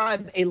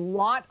describe a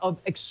lot of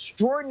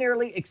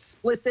extraordinarily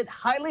explicit,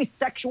 highly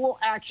sexual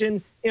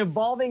action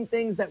involving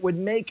things that would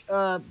make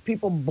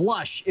people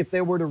blush if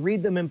they were to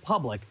read them in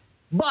public.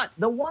 But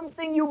the one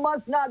thing you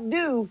must not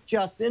do,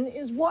 Justin,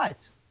 is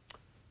what?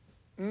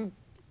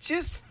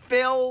 Just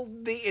fill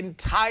the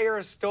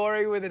entire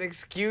story with an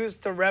excuse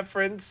to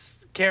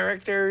reference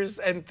characters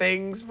and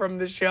things from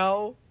the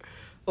show.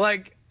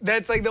 Like,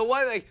 that's like the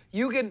one, like,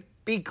 you can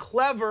be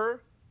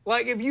clever.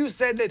 Like, if you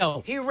said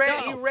that he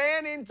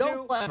ran into...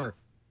 No clever.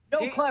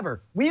 No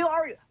clever.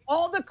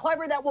 All the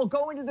clever that will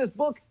go into this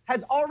book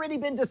has already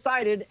been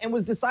decided and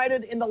was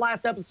decided in the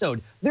last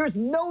episode. There's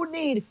no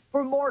need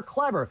for more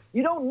clever.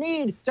 You don't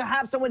need to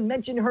have someone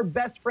mention her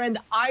best friend,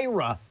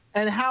 Ira,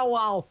 and how,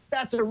 well,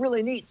 that's a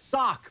really neat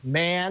sock,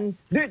 man.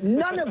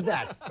 None of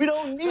that. We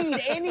don't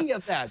need any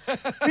of that.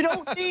 We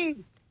don't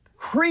need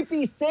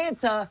creepy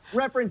Santa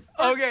referenced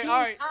 13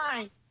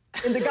 times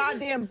in the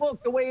goddamn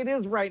book the way it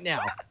is right now.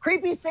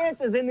 Creepy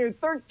Santa's in there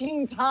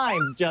 13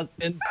 times,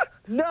 Justin.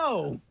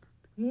 No.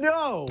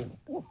 No.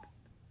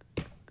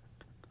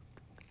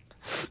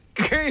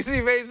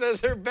 Crazy Face says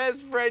her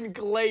best friend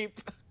Glape.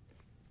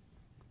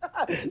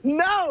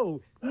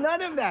 No,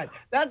 none of that.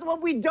 That's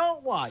what we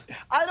don't want.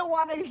 I don't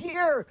want to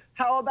hear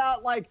how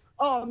about like,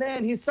 oh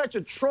man, he's such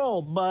a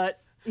troll, but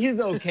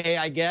he's okay,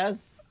 I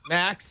guess,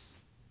 Max.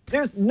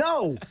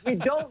 We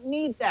don't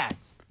need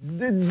that.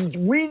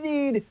 We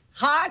need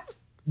hot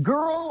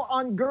girl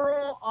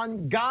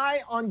on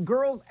guy on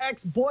girl's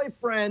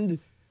ex-boyfriend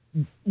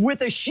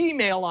with a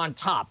she-male on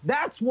top.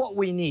 That's what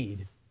we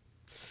need.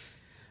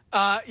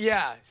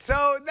 Yeah,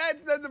 so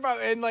that's the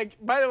problem. And like,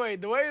 by the way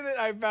that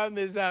I found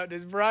this out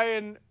is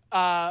Brian,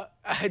 I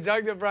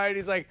talked to Brian,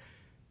 he's like,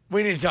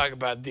 we need to talk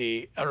about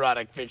the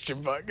erotic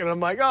fiction book. And I'm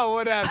like, oh,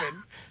 what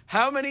happened?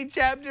 How many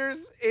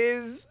chapters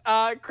is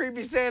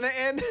Creepy Santa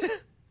in?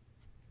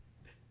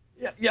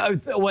 Yeah,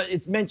 well,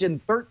 it's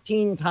mentioned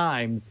 13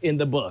 times in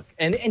the book,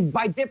 and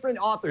by different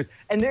authors,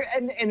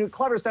 and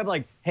clever stuff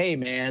like, "Hey,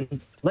 man,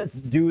 let's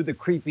do the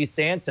creepy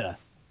Santa,"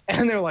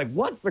 and they're like,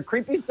 "What's the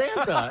creepy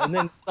Santa?" And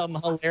then some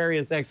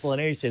hilarious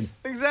explanation.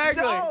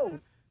 Exactly.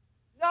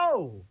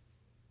 No.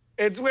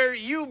 It's where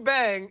you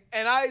bang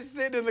and I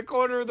sit in the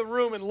corner of the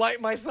room and light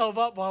myself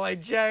up while I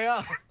jay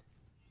up.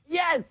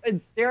 Yes,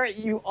 and stare at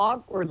you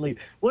awkwardly.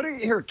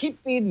 Here,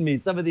 keep feeding me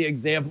some of the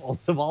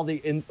examples of all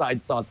the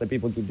inside sauce that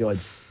people keep doing.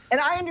 And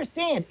I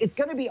understand it's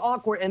going to be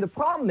awkward. And the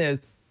problem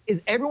is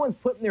everyone's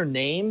putting their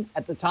name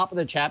at the top of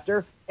the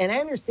chapter. And I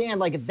understand,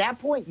 like, at that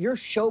point, you're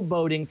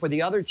showboating for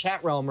the other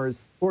chat realmers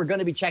who are going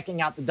to be checking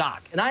out the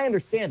doc. And I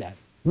understand that.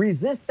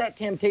 Resist that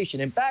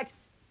temptation. In fact,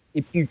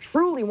 if you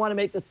truly want to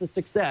make this a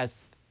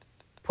success,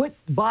 put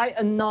by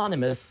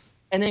anonymous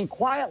and then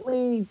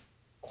quietly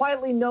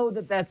know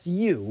that that's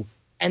you.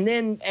 And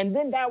then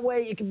that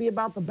way it can be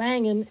about the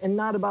banging and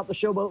not about the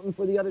showboating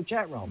for the other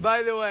chat room.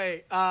 By the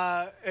way,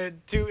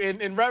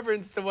 in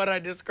reference to what I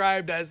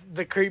described as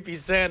the creepy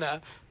Santa,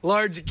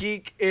 Large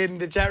Geek in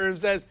the chat room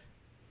says,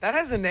 that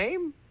has a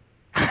name?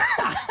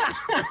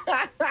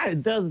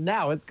 It does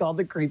now. It's called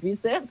the creepy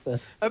Santa.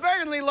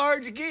 Apparently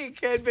Large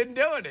Geek had been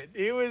doing it.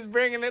 He was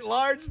bringing it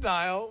large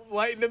style,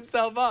 lighting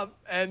himself up,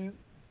 and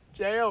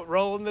J.O.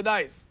 rolling the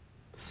dice.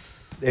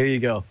 There you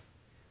go.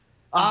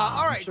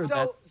 All right, sure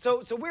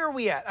so where are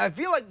we at? I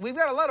feel like we've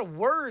got a lot of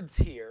words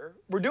here.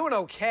 We're doing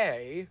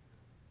okay,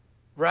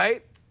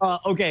 right?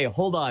 Okay,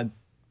 hold on.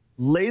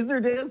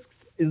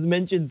 Laserdiscs is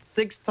mentioned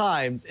 6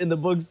 times in the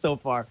book so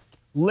far.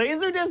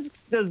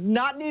 Laserdiscs does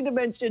not need to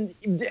mention,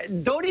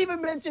 don't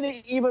even mention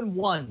it even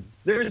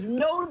once. There's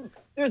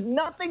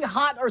nothing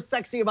hot or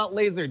sexy about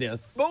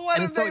Laserdiscs. But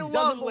what if they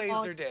love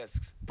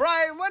Laserdiscs?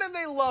 Brian, what if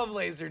they love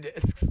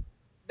Laserdiscs?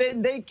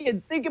 Then they can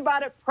think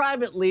about it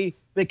privately,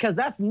 because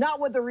that's not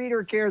what the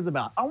reader cares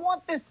about. I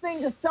want this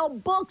thing to sell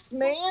books,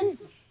 man.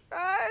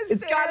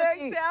 It's gotta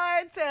be.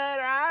 I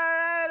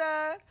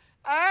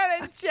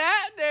had a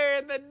chapter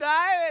in the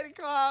Diamond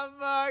Club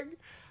book.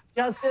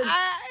 Justin. It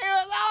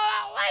was all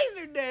about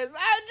Laserdiscs.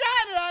 I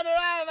tried to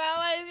write about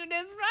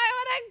Laserdiscs, Brian,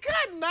 but I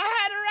couldn't. I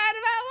had to write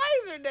about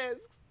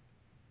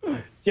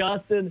Laserdiscs.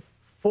 Justin,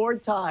 4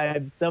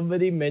 times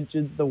somebody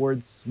mentions the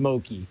word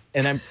smoky,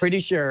 and I'm pretty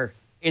sure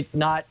it's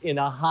not in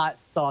a hot,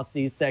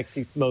 saucy,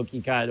 sexy,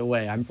 smoky kind of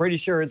way. I'm pretty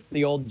sure it's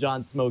the old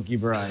John Smokey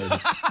variety.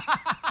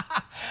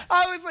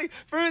 I was like,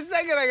 for a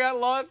second, I got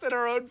lost in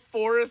our own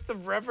forest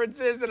of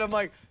references, and I'm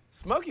like,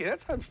 Smokey,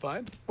 that sounds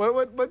fun.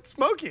 What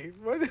Smokey?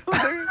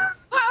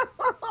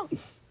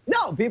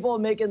 No, people are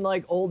making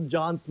like old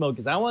John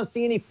Smokies. I don't want to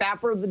see any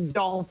Fapper the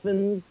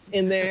Dolphins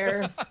in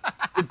there.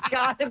 It's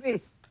got to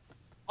be.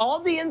 All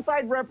the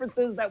inside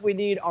references that we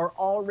need are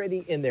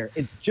already in there.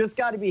 It's just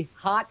got to be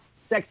hot,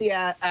 sexy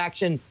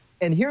action.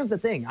 And here's the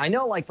thing. I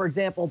know, like, for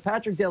example,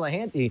 Patrick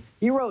Delahanty,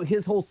 he wrote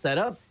his whole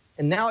setup,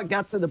 and now it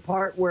got to the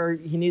part where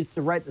he needs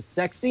to write the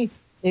sexy. And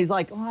he's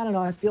like, oh, I don't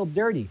know, I feel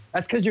dirty.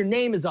 That's because your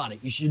name is on it.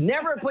 You should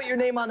never put your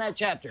name on that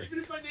chapter. Even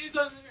if my name's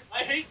on there,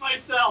 I hate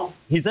myself.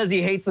 He says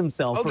he hates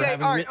himself for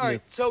having written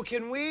this. So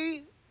can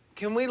we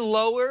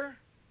lower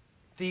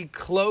the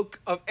cloak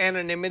of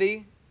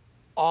anonymity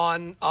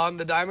on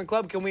the Diamond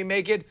Club? Can we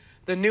make it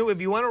the new, if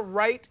you want to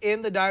write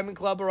in the Diamond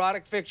Club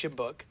erotic fiction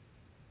book,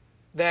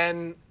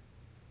 then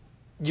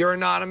you're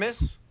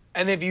anonymous.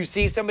 And if you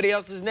see somebody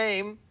else's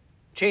name,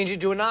 change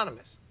it to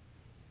anonymous.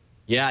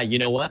 Yeah, you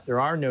know what? There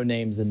are no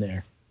names in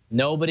there.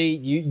 Nobody,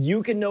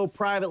 you can know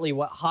privately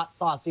what hot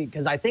saucy,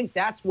 because I think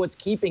that's what's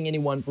keeping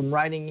anyone from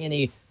writing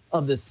any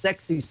of the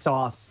sexy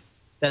sauce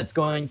that's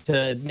going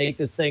to make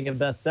this thing a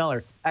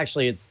bestseller.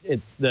 Actually,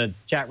 it's the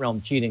chat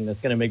realm cheating that's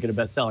going to make it a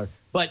bestseller.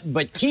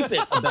 But keep it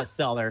a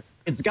bestseller.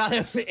 It's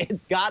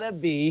gotta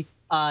be.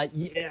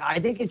 I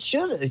think it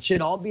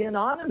should all be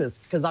anonymous,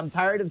 because I'm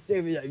tired of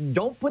saying,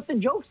 don't put the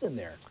jokes in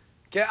there.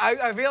 Okay,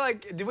 I feel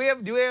like do we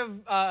have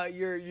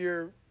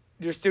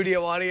your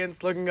studio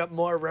audience looking up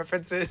more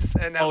references?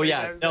 And oh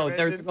yeah, no,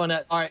 they're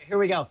gonna. All right, here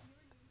we go.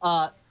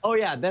 Oh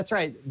yeah, that's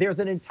right. There's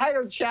an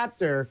entire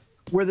chapter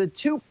where the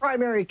two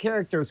primary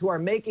characters who are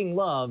making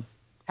love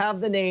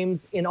have the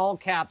names in all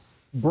caps,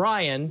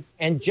 Brian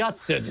and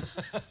Justin.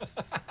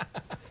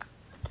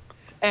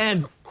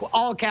 And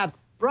all caps,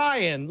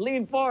 Brian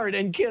leaned forward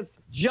and kissed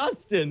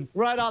Justin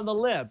right on the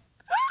lips,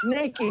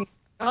 snaking his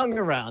tongue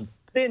around.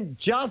 Then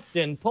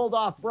Justin pulled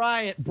off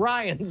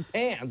Brian's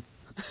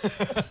pants.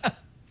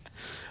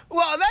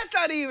 Well, that's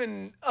not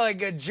even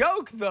like a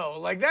joke, though.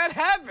 Like, that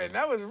happened.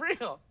 That was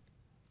real.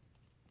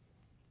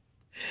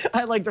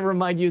 I'd like to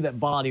remind you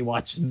that Bonnie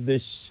watches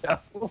this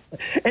show.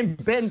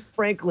 And Ben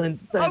Franklin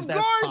said of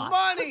course,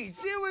 Bonnie.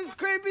 She was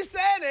creepy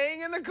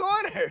standing in the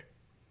corner.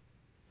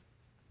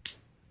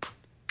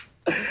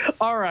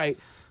 All right.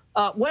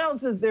 What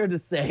else is there to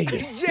say?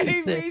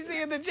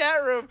 JVC in the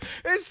chat room.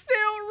 It's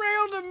still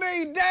real to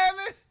me, damn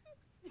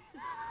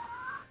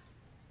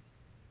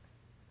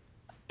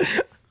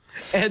it.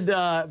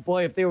 And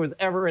boy, if there was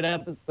ever an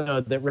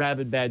episode that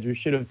Rabid Badger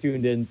should have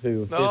tuned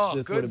into,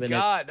 this would have been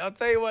God. I'll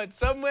tell you what,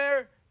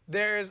 somewhere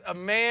there's a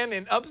man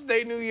in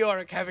upstate New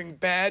York having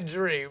bad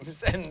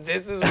dreams, and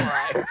this is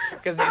why,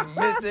 because he's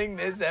missing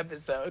this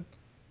episode.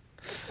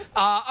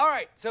 All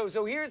right, so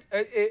here's,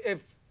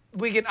 if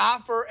we can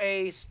offer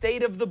a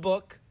state of the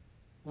book,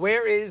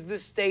 where is the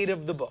state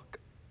of the book?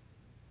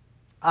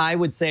 I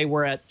would say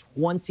we're at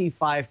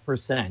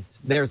 25%.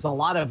 There's a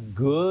lot of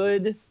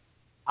good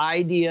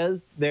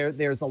ideas.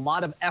 There's a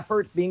lot of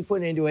effort being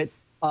put into it.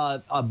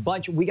 A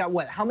bunch. We got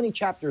what? How many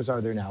chapters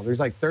are there now? There's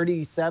like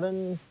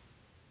 37.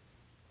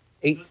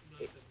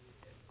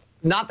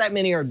 Not that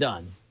many are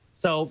done.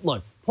 So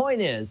look,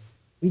 point is,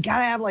 we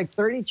gotta have like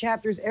 30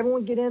 chapters.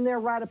 Everyone get in there,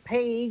 write a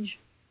page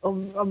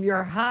of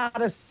your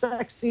hottest,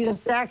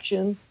 sexiest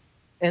action,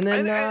 and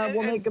then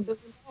we'll make a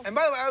business. And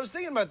by the way, I was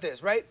thinking about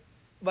this, right?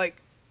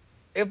 Like,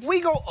 if we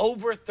go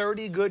over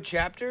 30 good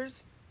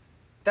chapters,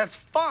 that's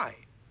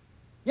fine.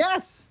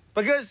 Yes.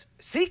 Because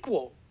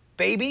sequel,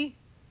 baby.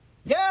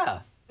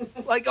 Yeah.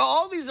 Like,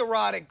 all these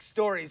erotic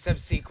stories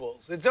have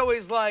sequels. It's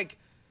always like,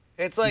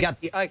 it's like,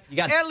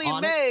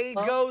 Ellie Mae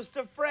goes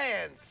to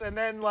France, and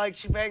then, like,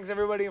 she bangs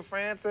everybody in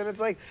France, and it's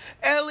like,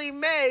 Ellie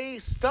Mae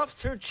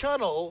stuffs her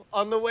chunnel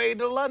on the way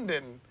to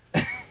London.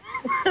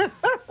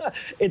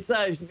 It's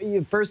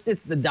first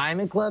it's the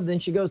Diamond Club, then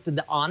she goes to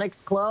the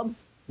Onyx Club,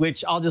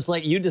 which I'll just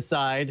let you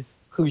decide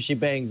who she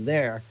bangs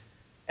there.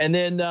 And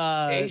then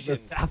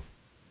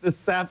the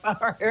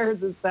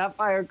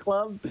Sapphire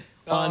Club.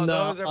 Oh,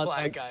 those are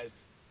black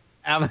guys.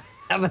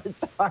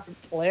 Avatar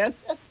Planet.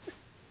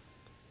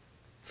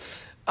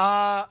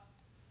 I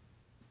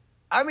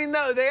mean,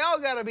 no, they all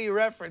gotta be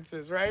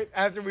references, right?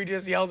 After we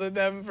just yelled at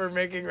them for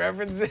making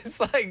references,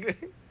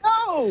 like,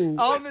 no,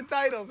 all the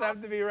titles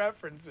have to be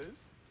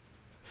references.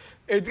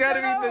 It's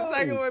gotta be, the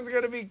second one's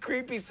gonna be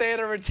Creepy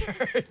Santa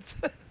Returns.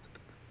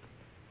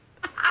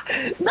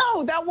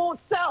 No, that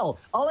won't sell.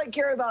 All I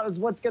care about is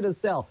what's gonna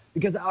sell.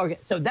 Because, okay,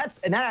 so that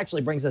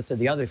actually brings us to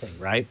the other thing,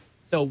 right?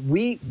 So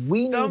we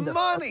need the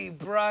money,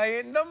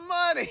 Brian, the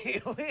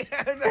money. We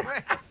have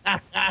the...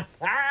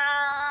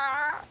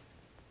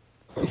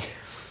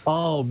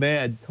 Oh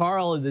man,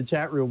 Carl in the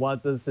chat room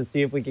wants us to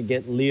see if we can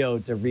get Leo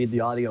to read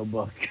the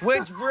audiobook.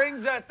 Which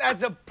brings us,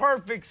 that's a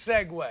perfect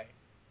segue.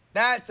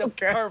 That's a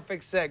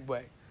perfect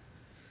segue.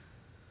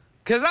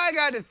 Because I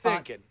got to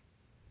thinking,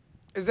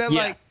 is that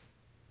like,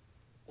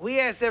 we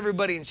asked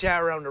everybody in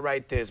chat room to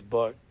write this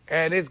book,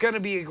 and it's going to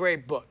be a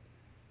great book.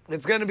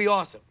 It's going to be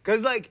awesome.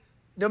 Because, like,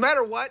 no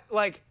matter what,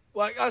 like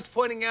us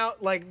pointing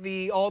out, like,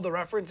 all the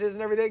references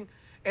and everything,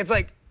 it's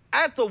like,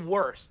 at the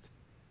worst,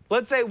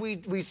 let's say we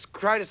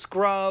try to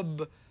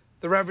scrub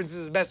the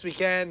references as best we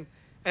can,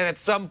 and at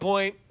some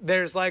point,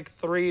 there's like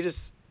 3 to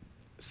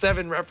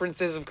 7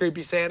 references of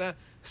Creepy Santa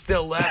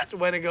still left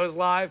when it goes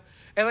live.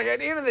 And like at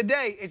the end of the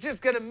day, it's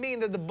just gonna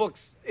mean that the book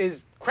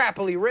is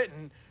crappily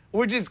written,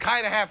 which is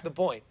kind of half the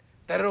point,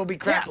 that it'll be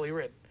crappily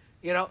written,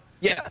 you know?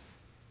 Yes.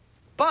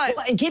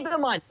 But and keep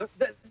in mind,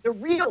 the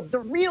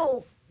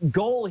real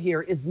goal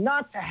here is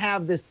not to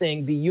have this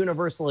thing be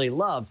universally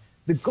loved.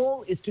 The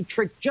goal is to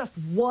trick just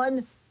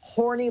one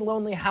horny,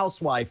 lonely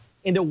housewife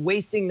into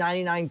wasting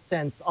 99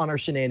 cents on our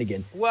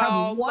shenanigan.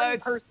 Well, have one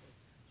person.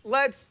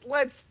 Let's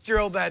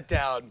drill that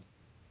down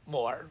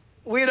more.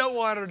 we don't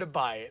want her to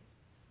buy it.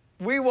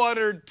 We want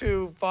her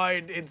to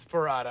find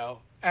Inspirato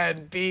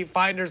and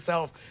find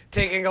herself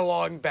taking a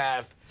long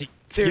bath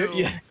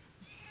to...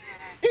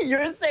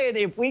 You're saying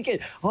if we could...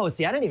 Oh,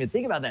 see, I didn't even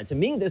think about that. To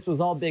me, this was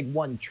all big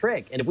one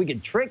trick. And if we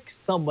could trick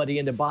somebody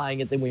into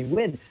buying it, then we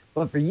win.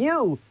 But for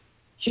you,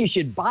 she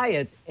should buy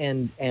it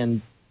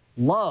and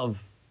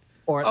love,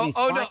 or at least...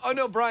 Oh,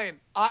 no, Brian.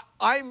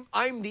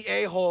 I'm the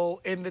a-hole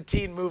in the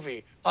teen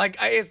movie. Like,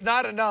 it's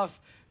not enough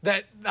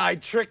that I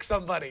trick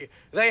somebody.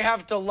 They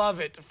have to love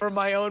it for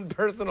my own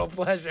personal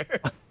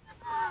pleasure.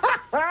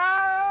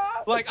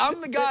 Like, I'm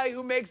the guy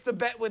who makes the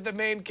bet with the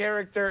main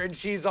character and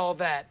she's all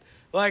that.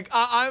 Like,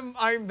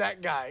 I'm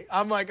that guy.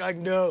 I'm like,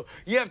 no,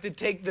 you have to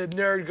take the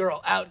nerd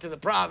girl out to the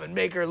prom and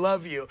make her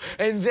love you,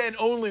 and then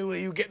only will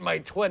you get my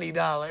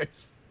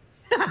 $20.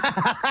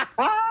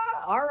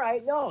 All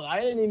right, no,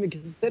 I didn't even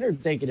consider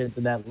taking it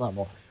to that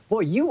level. Boy,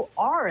 you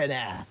are an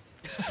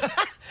ass.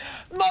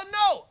 But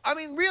no, I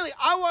mean, really,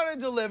 I want to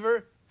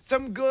deliver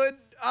some good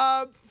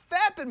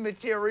fapping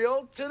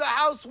material to the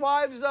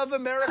housewives of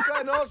America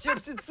and all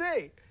ships at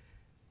sea.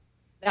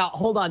 Now,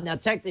 hold on. Now,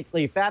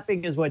 technically,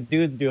 fapping is what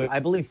dudes do. I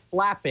believe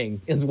flapping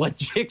is what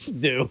chicks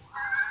do.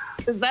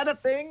 Is that a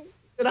thing?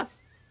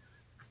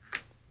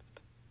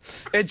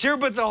 It sure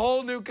puts a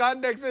whole new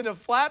context into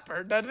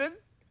flapper, doesn't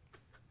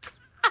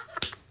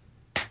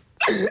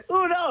it?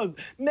 Who knows?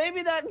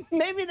 Maybe that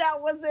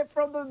was it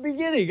from the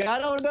beginning. I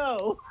don't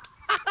know.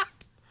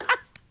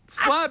 It's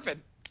flapping.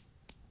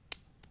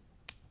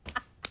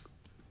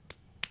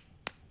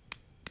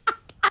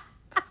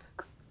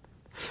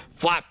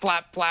 Flap,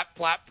 flap, flap,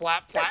 flap,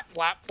 flap, flap,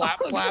 flap, flap,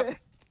 flap.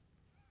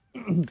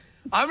 I'm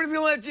just gonna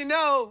let you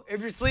know,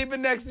 if you're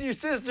sleeping next to your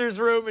sister's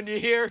room and you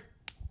hear,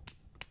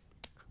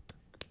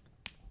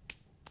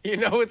 you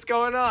know what's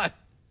going on.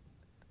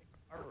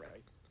 All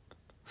right.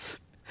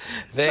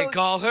 They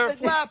call her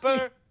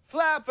Flapper,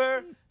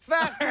 Flapper,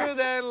 faster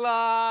than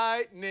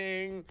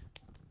lightning.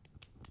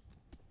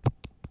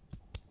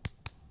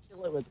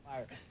 Kill it with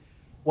fire.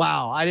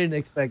 Wow, I didn't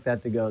expect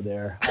that to go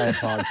there. I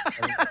apologize.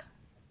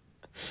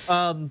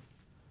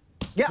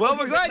 Yeah, well,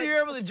 we're glad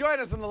you're able to join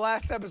us on the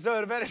last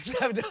episode of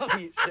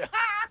NSFW show.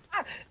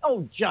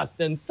 Oh,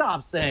 Justin,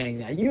 stop saying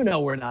that. You know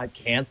we're not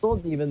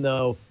canceled, even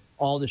though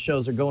all the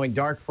shows are going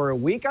dark for a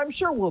week. I'm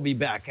sure we'll be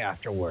back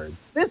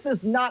afterwards. This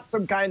is not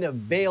some kind of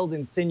veiled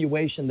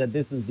insinuation that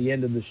this is the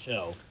end of the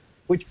show.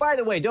 Which, by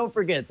the way, don't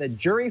forget that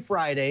Jury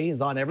Friday is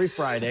on every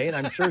Friday, and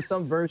I'm sure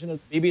some version of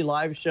the BB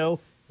Live show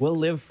will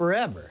live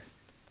forever.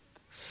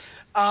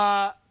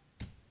 All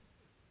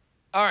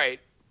right.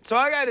 So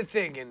I got to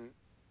thinking,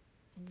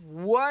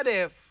 what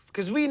if,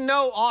 because we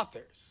know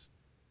authors,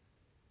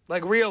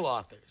 like real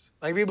authors,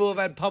 like people who have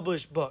had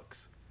published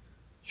books.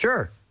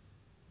 Sure.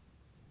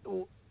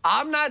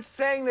 I'm not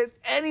saying that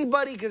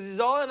anybody, because it's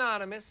all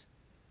anonymous,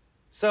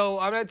 so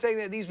I'm not saying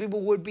that these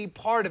people would be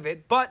part of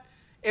it, but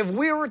if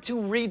we were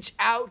to reach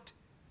out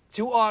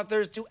to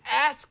authors to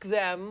ask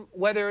them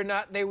whether or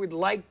not they would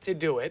like to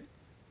do it.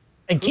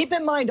 And keep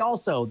in mind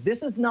also,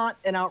 this is not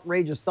an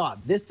outrageous thought.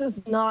 This is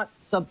not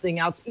something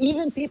else.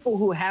 Even people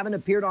who haven't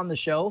appeared on the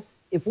show,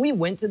 if we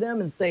went to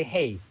them and say,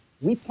 hey,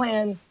 we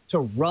plan to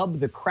rub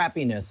the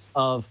crappiness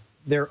of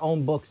their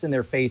own books in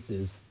their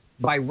faces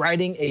by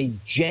writing a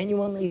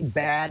genuinely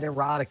bad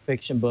erotic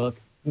fiction book,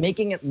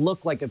 making it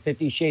look like a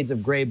 50 Shades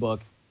of Grey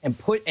book,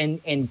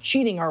 and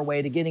cheating our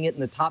way to getting it in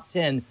the top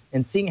 10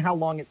 and seeing how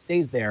long it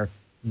stays there,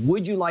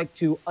 would you like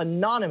to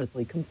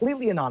anonymously,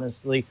 completely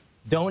anonymously,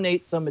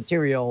 donate some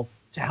material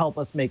to help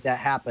us make that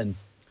happen?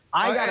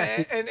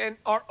 And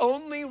our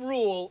only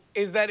rule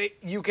is that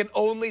you can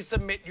only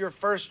submit your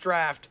first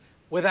draft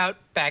without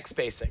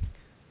backspacing.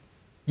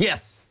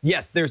 Yes,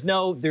 there's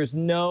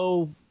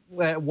no,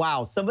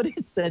 wow. Somebody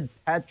said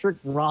Patrick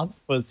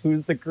Rothfuss,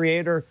 who's the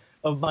creator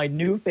of my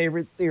new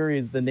favorite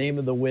series, The Name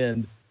of the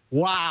Wind.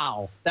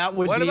 Wow, that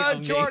would be amazing. What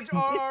about George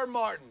R.R.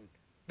 Martin?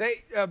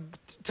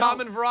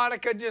 Tom and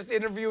Veronica just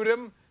interviewed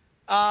him.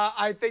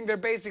 I think they're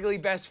basically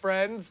best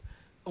friends.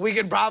 We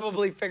can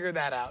probably figure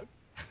that out.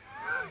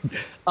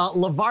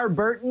 LeVar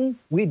Burton,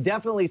 we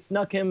definitely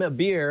snuck him a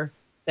beer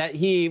that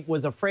he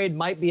was afraid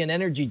might be an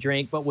energy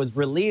drink, but was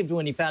relieved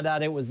when he found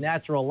out it was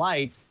natural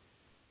light.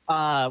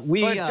 But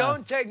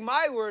don't take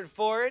my word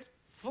for it.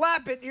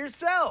 Flap it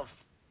yourself.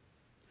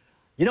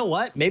 You know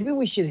what? Maybe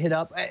we should hit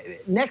up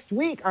next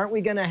week. Aren't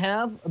we going to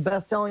have a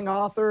best-selling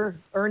author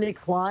Ernie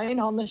Klein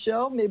on the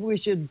show? Maybe we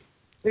should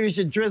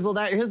drizzle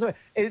that. Here's what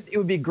it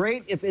would be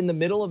great if in the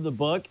middle of the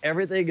book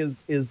everything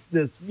is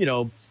this, you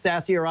know,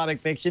 sassy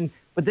erotic fiction,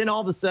 but then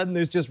all of a sudden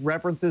there's just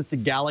references to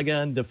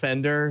Galaga and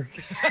Defender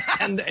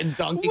and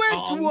Donkey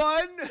Kong.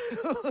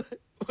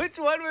 Which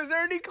one was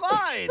Ernie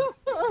Klein's?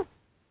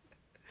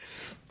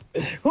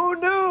 Who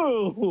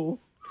knew?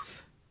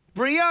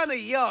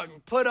 Brianna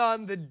Young put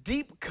on the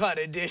deep cut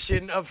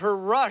edition of her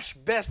Rush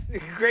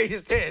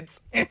Greatest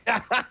Hits.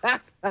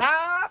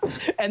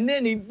 And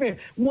then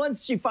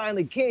once she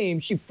finally came,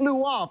 she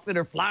flew off in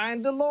her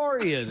flying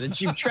DeLorean and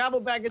she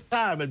traveled back in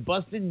time and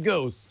busted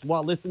ghosts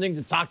while listening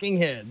to Talking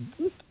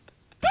Heads.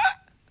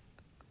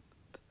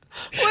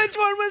 Which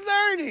one was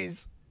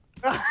Ernie's?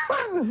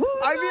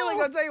 I feel like,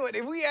 I'll tell you what,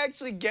 if we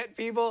actually get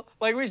people,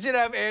 like, we should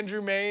have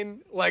Andrew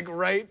Main, like,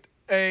 write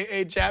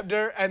a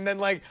chapter, and then,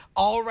 like,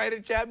 I'll write a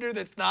chapter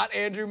that's not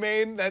Andrew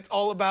Main, that's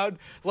all about,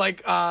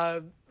 like,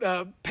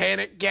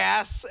 panic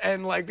gas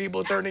and, like,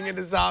 people turning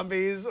into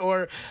zombies,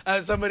 or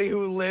somebody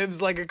who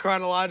lives like a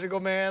chronological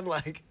man,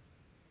 like.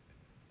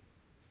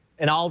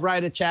 And I'll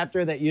write a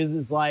chapter that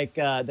uses, like,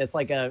 that's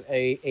like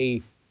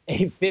a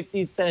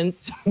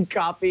 50-cent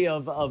copy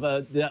of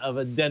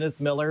a Dennis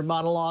Miller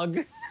monologue.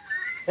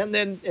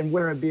 And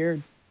wear a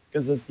beard,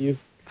 because that's you.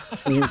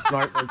 You're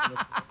smart.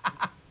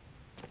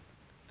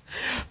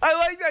 I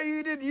like that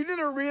you did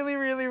a really,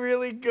 really,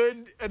 really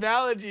good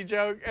analogy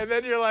joke, and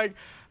then you're like,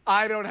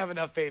 I don't have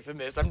enough faith in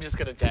this. I'm just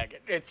gonna tag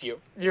it. It's you.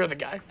 You're the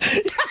guy.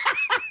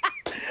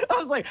 I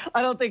was like,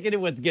 I don't think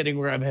anyone's getting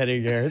where I'm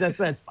heading here.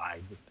 That's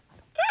fine.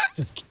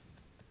 Just kidding.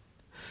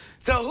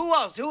 So who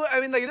else?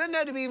 I mean, like, it doesn't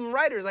have to be even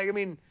writers. Like, I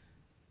mean,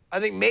 I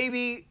think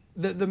maybe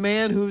the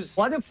man whose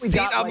seat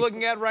I'm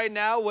looking at right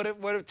now. What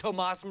if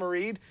Tomas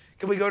Marid?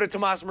 Could we go to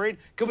Tomas Marid?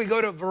 Could we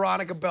go to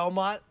Veronica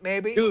Belmont?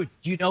 Maybe. Dude,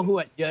 you know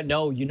who? You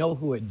know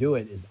who would do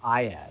it is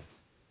Ayaz.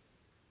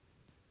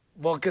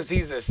 Well, because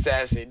he's a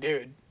sassy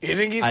dude. You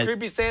think he's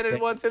creepy Santa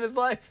once in his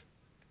life?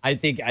 I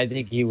think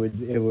he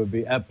would. It would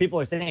be. People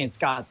are saying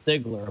Scott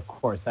Sigler, of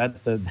course.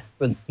 That's a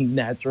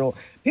natural.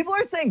 People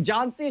are saying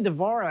John C.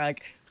 Dvorak,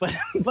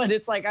 but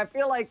it's like, I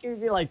feel like he'd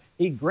be like,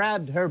 he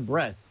grabbed her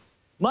breast.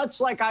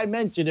 Much like I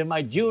mentioned in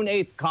my June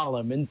 8th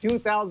column in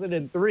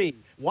 2003,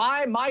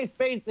 why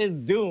MySpace is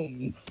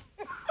doomed.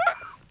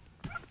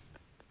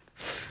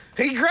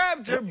 He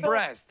grabbed her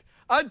breast,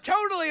 a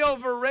totally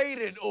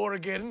overrated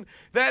organ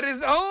that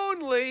is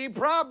only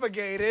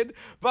propagated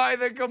by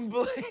the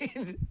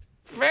complete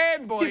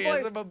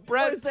fanboyism of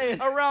breasts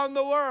around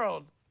the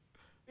world.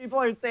 People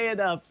are saying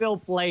Phil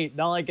Plait, and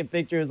all I can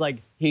picture is like,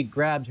 he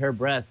grabbed her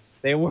breasts.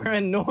 They were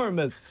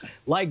enormous,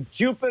 like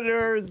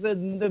Jupiters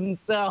in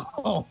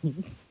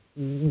themselves.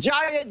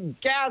 Giant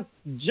gas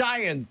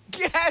giants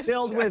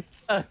filled with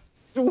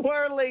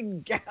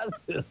swirling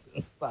gases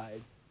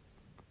inside.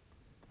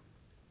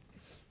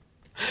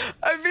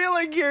 I feel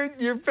like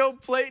your Phil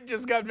Plait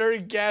just got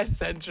very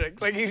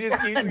gas-centric. Like, he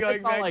just keeps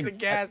going back to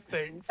gas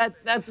things.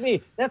 That's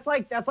me. That's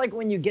like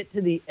when you get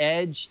to the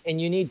edge and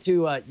you need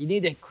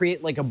to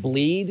create like a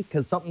bleed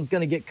because something's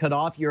gonna get cut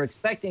off. You're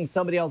expecting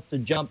somebody else to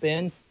jump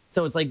in,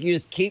 so it's like you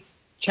just keep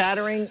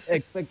chattering,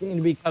 expecting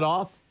to be cut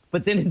off.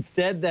 But then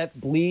instead, that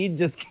bleed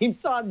just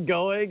keeps on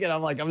going, and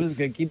I'm like, I'm just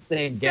gonna keep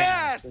saying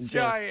gas. Gas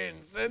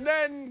giants, and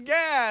then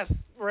gas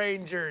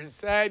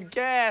rangers had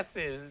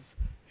gases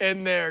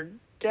in their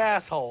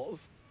gas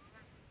holes.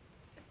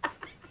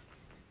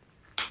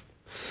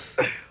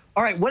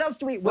 All right, what else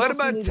do we? What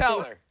about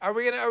Teller?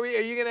 Are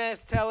you gonna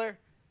ask Teller?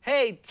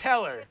 Hey,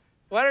 Teller,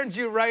 why don't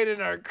you write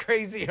in our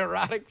crazy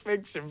erotic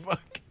fiction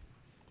book?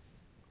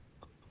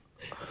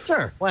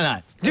 Sure, why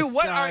not? Dude,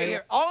 all right,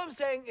 here. All I'm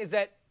saying is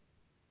that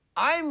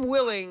I'm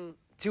willing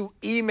to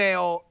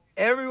email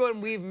everyone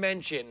we've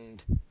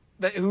mentioned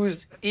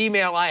whose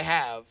email I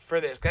have for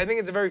this, because I think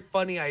it's a very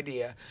funny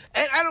idea.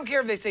 And I don't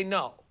care if they say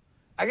no.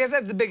 I guess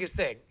that's the biggest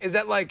thing, is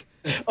that, like...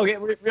 Okay,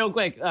 real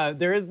quick,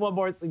 there is one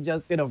more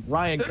suggestion of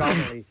Ryan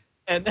Connolly.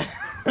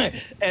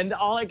 and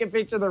all I can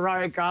picture the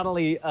Ryan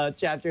Connolly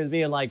chapter is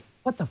being like,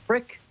 what the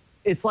frick?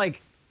 It's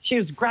like she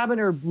was grabbing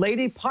her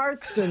lady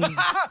parts and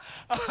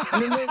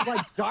then there's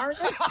like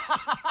darkness.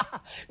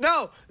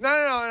 No.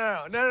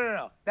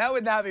 That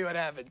would not be what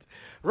happens.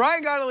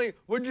 Ryan Connolly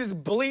would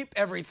just bleep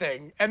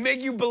everything and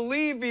make you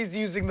believe he's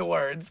using the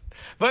words.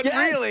 But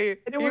really,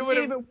 and it would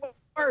be even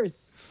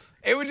worse.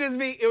 It would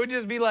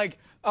just be like,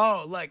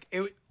 oh, like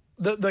you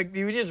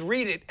would just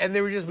read it and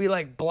there would just be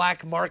like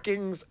black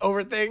markings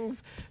over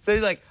things. So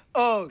you're like,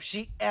 oh,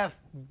 she F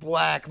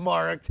black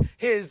marked,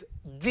 his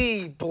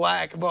D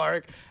black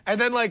mark.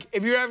 And then like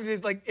if you're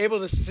able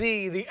to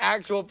see the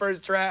actual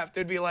first draft,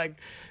 it'd be like,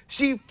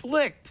 she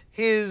flicked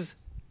his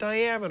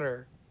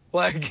diameter.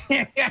 Like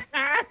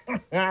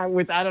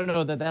which I don't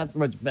know that's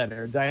much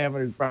better.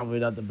 Diameter is probably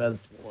not the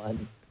best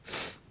one.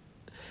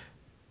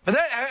 But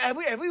have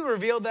we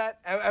revealed that?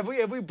 Have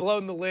we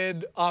blown the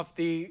lid off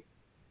the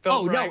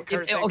film riot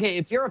cursing? Okay,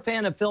 if you're a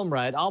fan of Film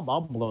Riot, I'll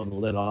blow the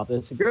lid off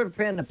this. If you're a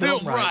fan of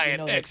Film Riot, you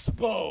know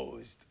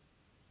exposed.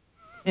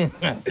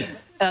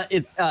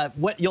 It's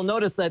what you'll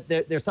notice that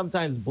there's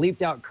sometimes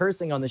bleeped out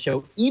cursing on the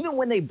show. Even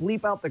when they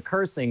bleep out the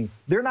cursing,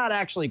 they're not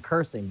actually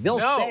cursing. They'll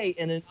say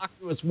an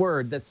innocuous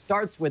word that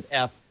starts with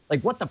F,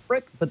 like what the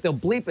frick, but they'll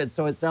bleep it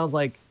so it sounds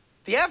like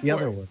the F word.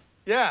 Other word.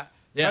 Yeah.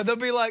 Or they'll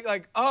be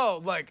like,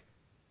 oh, like,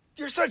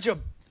 you're such a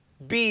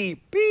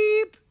beep.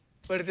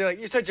 But they're like,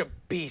 you're such a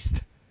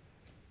beast.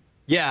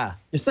 Yeah,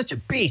 you're such a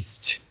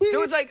beast.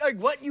 So it's like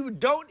what you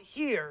don't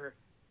hear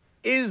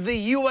is the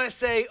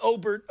USA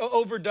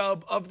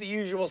overdub of The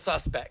Usual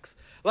Suspects.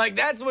 Like,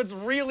 that's what's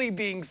really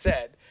being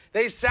said.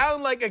 They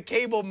sound like a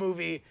cable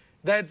movie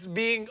that's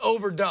being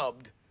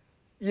overdubbed,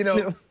 you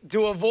know,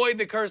 to avoid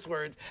the curse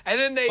words. And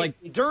then they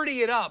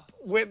dirty it up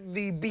with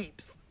the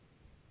beeps.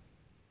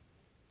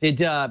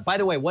 By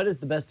the way, what is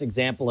the best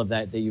example of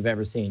that you've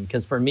ever seen?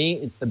 Because for me,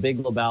 it's The Big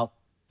Lebowski,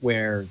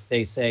 where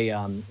they say,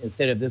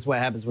 instead of "this is what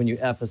happens when you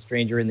F a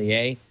stranger in the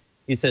A,"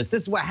 he says,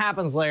 "This is what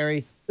happens,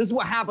 Larry. This is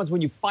what happens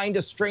when you find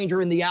a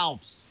stranger in the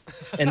Alps."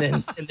 And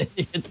then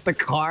he hits the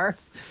car.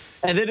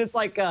 And then it's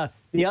like,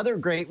 the other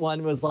great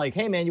one was like,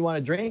 "Hey, man, you want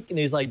a drink?" And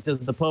he's like, "Does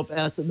the Pope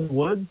S in the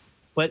woods?"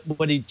 But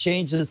what he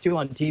changes to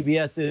on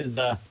TBS is,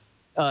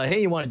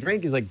 "Hey, you want a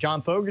drink?" He's like,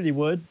 "John Fogerty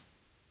would."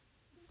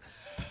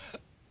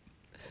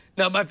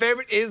 Now, my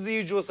favorite is The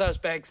Usual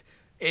Suspects.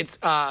 It's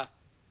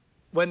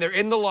when they're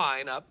in the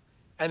lineup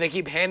and they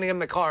keep handing him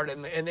the card.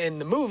 In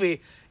the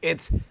movie,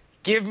 it's,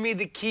 "Give me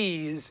the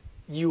keys,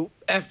 you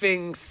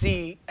effing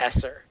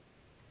C-esser."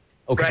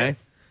 Okay. Right?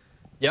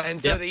 Yep.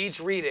 And so they each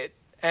read it.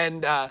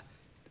 And I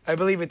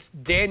believe it's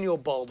Daniel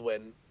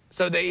Baldwin.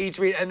 So they each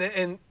read,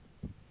 in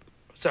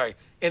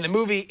the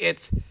movie,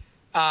 it's,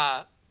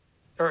 in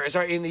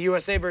the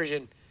USA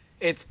version,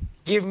 it's,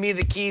 "Give me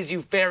the keys,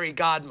 you fairy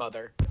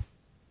godmother."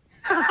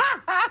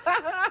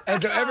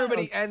 And so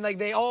everybody, and like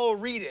they all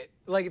read it,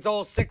 like it's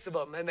all 6 of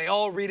them, and they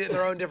all read it in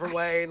their own different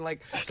way, and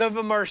like some of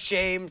them are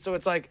shamed, so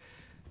it's like,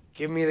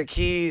 "Give me the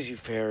keys, you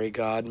fairy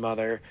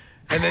godmother,"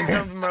 and then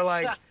some of them are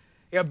like,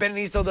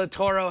 Benicio del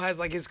Toro has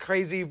like his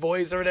crazy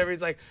voice or whatever.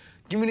 He's like,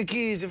 "Give me the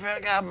keys, you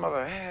fairy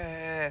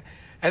godmother,"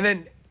 and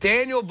then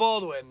Daniel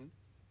Baldwin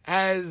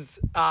has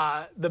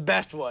the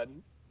best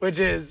one, which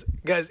is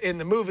because in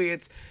the movie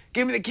it's,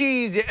 "Give me the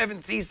keys, you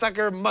effing sea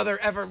sucker, mother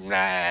ever."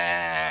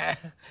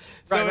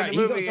 So right. in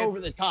the movie, he goes over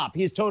the top.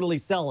 He's totally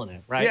selling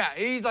it, right? Yeah,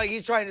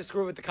 he's trying to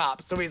screw with the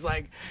cops. So he's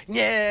like,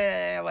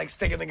 "Yeah," like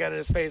sticking the gun in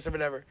his face or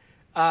whatever.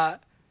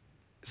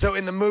 So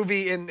in the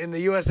movie, in the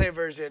USA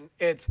version,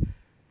 it's,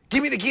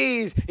 "Give me the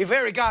keys, you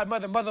fairy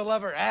godmother, mother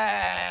lover."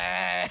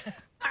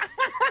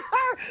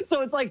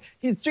 So it's like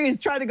he's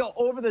trying to go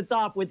over the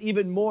top with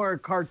even more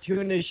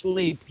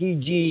cartoonishly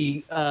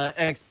PG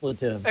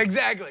expletives.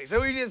 Exactly.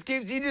 So he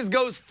just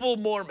goes full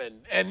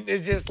Mormon and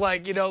is just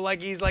like,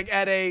 like he's like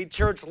at a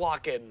church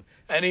lock-in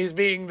and he's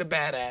being the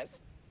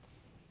badass.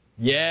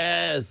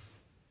 Yes.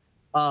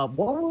 What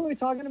were we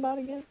talking about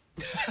again?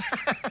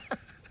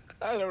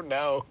 I don't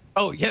know.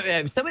 Oh,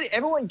 yeah.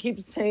 Everyone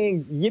keeps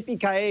saying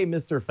 "Yippee-ki-yay,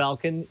 Mr.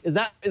 Falcon." Is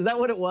that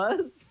what it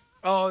was?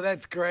 Oh,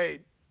 that's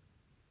great.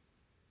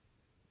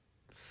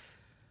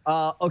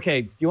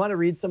 Okay, do you want to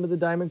read some of the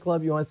Diamond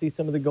Club? You want to see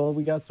some of the gold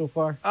we got so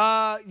far?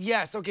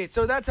 Yes. Okay,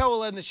 so that's how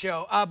we'll end the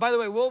show. By the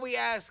way, will we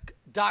ask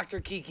Dr.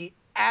 Kiki?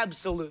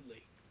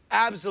 Absolutely.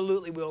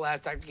 Absolutely, we'll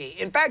ask Dr.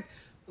 Kiki. In fact,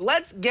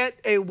 let's get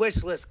a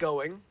wish list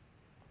going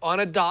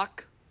on a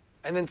doc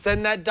and then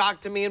send that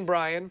doc to me and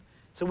Brian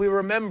so we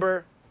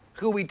remember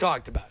who we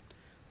talked about.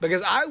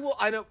 Because I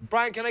know,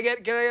 Brian, can I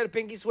get a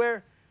pinky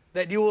swear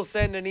that you will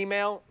send an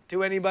email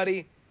to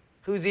anybody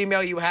whose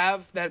email you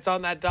have that's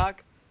on that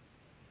doc?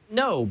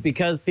 No,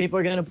 because people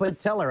are going to put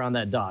Teller on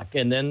that doc,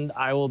 and then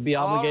I will be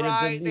obligated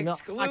All right, to,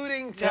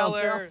 excluding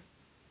Teller.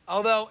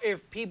 Although,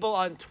 if people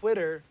on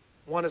Twitter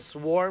want to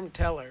swarm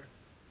Teller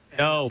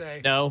and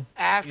say,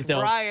 ask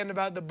Brian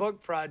about the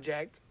book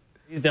project.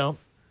 Please don't.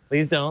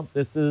 Please don't.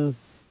 This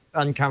is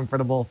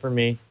uncomfortable for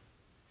me.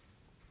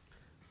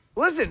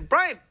 Listen,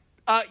 Brian,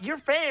 your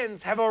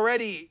fans have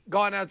already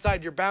gone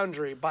outside your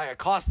boundary by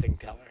accosting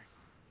Teller.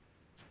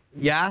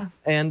 Yeah,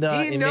 and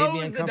he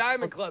knows the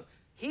Diamond Club.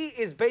 He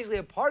is basically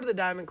a part of the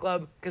Diamond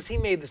Club because he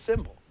made the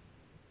symbol.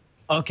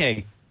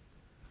 Okay.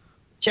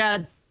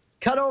 Chad,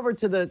 cut over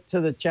to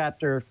the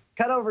chapter,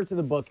 cut over to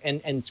the book,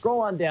 and scroll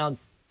on down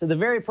to the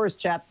very first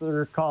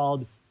chapter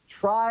called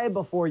 "Try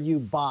Before You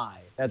Buy."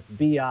 That's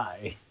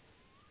B-I.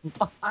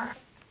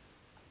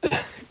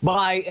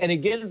 Buy, and it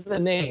gives the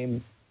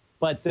name,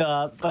 but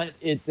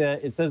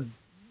it says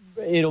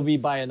it'll be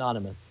by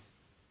anonymous.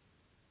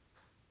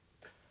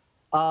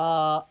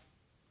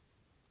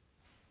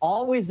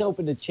 Always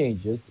open to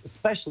changes,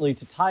 especially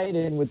to tie it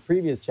in with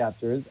previous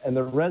chapters and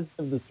the rest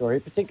of the story,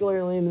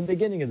 particularly in the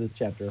beginning of this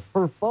chapter.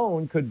 Her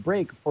phone could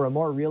break for a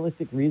more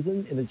realistic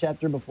reason in the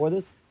chapter before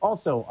this.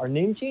 Also, are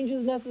name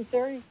changes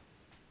necessary?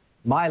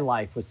 My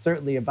life was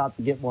certainly about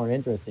to get more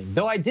interesting,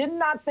 though I did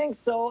not think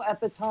so at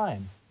the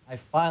time. I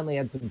finally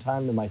had some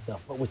time to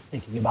myself, but was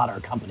thinking about our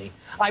company.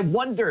 I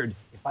wondered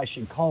if I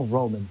should call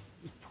Roman.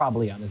 He was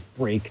probably on his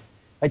break.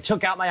 I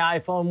took out my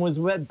iPhone, was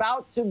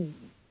about to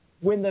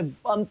when the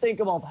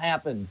unthinkable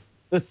happened.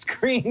 The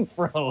screen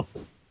froze.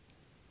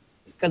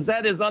 Because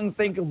that is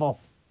unthinkable.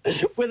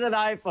 With an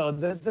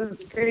iPhone, the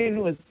screen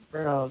was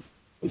froze.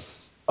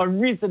 A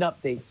recent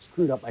update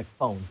screwed up my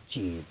phone.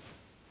 Jeez.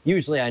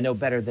 Usually I know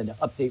better than to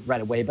update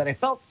right away, but I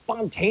felt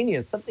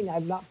spontaneous, something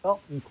I've not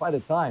felt in quite a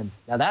time.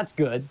 Now that's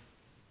good.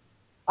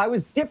 I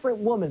was a different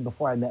woman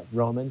before I met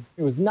Roman.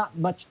 There was not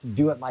much to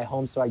do at my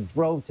home, so I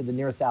drove to the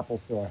nearest Apple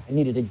store. I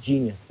needed a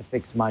genius to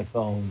fix my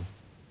phone.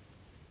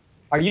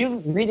 Are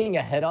you reading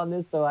ahead on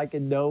this so I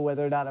can know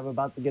whether or not I'm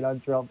about to get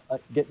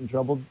in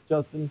trouble,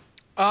 Justin?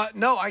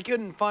 No, I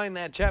couldn't find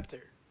that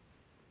chapter.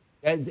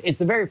 It's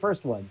the very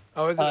first one.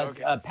 Oh, is it?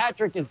 Okay.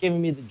 Patrick is giving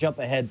me the jump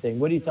ahead thing.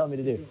 What do you tell me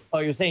to do? Oh,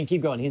 you're saying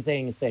keep going. He's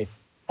saying it's safe.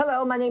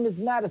 Hello, my name is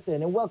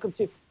Madison, and welcome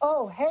to...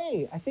 Oh,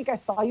 hey, I think I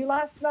saw you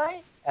last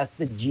night, asked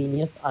the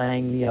genius,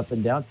 eyeing me up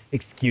and down.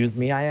 Excuse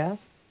me, I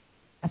asked.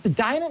 At the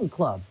Diamond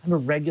Club. I'm a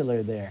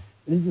regular there.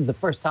 This is the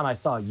first time I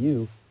saw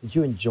you. Did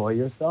you enjoy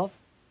yourself?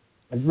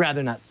 I'd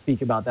rather not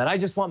speak about that. I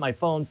just want my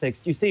phone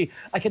fixed. You see,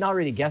 I can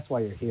already guess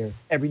why you're here.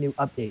 Every new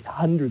update,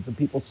 hundreds of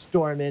people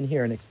storm in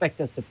here and expect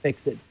us to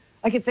fix it.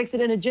 I can fix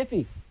it in a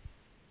jiffy.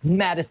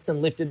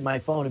 Madison lifted my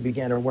phone and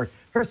began her work.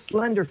 Her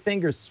slender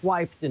fingers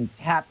swiped and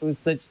tapped with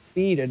such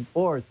speed and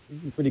force.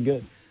 This is pretty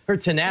good. Her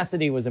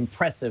tenacity was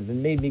impressive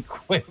and made me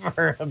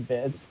quiver a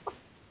bit.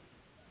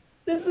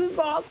 This is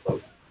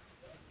awesome.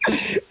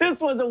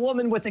 This was a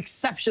woman with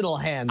exceptional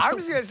hands. I'm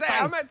just going to say,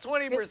 I'm at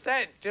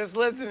 20% just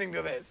listening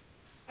to this.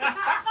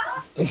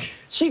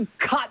 She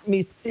caught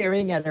me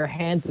staring at her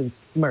hands and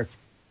smirked.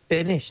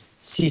 Finished,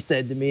 she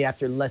said to me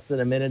after less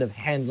than a minute of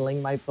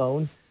handling my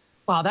phone.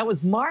 Wow, that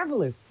was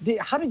marvelous.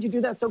 How did you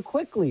do that so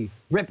quickly?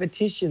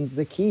 Repetition's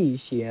the key,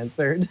 she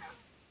answered.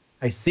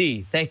 I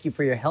see. Thank you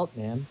for your help,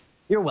 ma'am.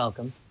 You're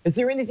welcome. Is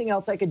there anything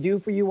else I could do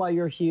for you while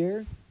you're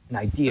here? An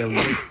idea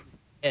raised her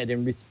head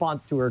in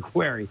response to her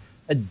query.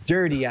 A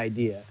dirty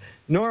idea.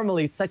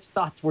 Normally, such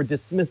thoughts were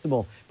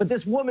dismissible, but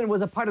this woman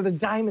was a part of the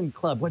Diamond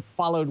Club. What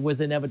followed was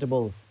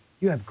inevitable.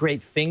 You have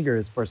great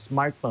fingers for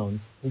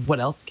smartphones. What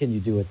else can you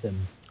do with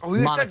them? Oh,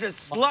 you're such a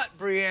slut,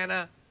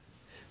 Brianna.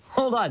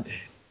 Hold on.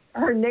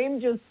 Her name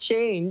just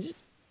changed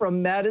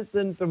from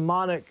Madison to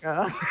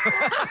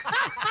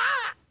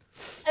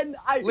and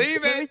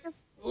Leave it.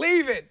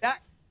 Leave it. That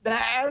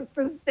has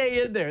to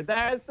stay in there. That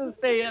has to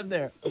stay in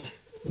there.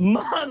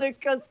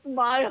 Monica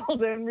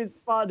smiled and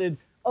responded,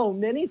 oh,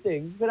 many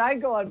things, but I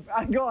go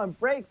on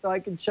break so I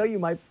can show you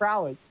my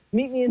prowess.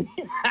 Meet me in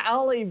the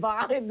alley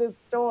behind the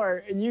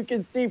store, and you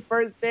can see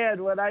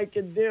firsthand what I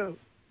can do.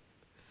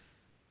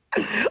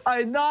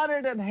 I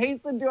nodded and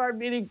hastened to our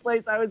meeting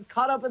place. I was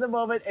caught up in the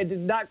moment and did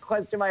not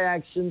question my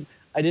actions.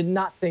 I did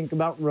not think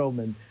about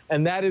Roman.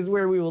 And that is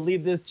where we will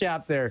leave this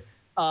chapter,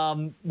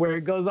 where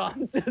it goes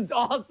on to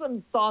awesome,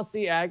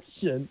 saucy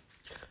action.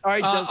 All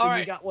right, Justin, all right.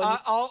 You got one?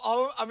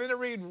 I'm going to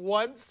read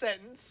one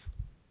sentence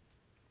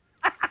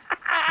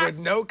with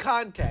no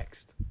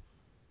context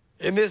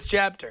in this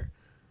chapter.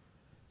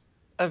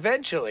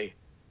 Eventually,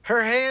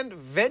 her hand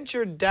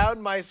ventured down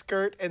my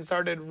skirt and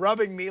started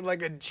rubbing me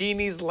like a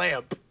genie's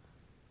lamp.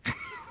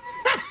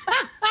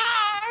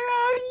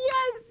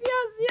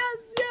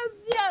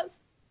 Yes.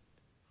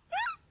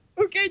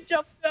 Okay,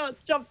 jump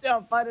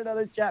down, find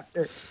another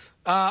chapter.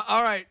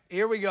 All right,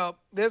 here we go.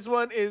 This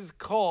one is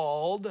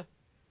called,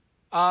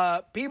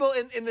 people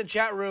in the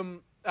chat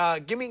room,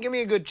 give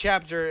me a good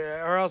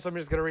chapter, or else I'm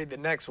just going to read the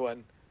next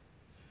one.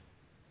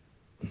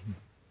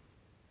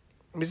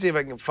 Let me see if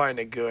I can find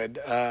it good.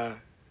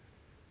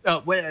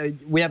 Oh, wait,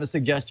 we have a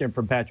suggestion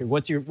from Patrick.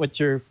 What's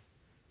your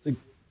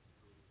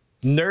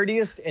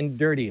nerdiest and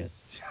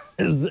dirtiest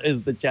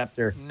is the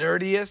chapter.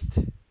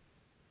 Nerdiest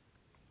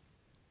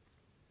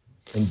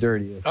and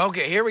dirtiest.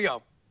 Okay, here we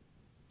go.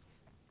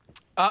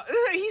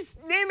 He's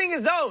naming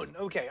his own.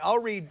 Okay, I'll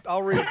read.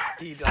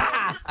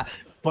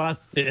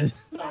 Busted.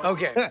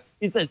 Okay.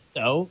 He says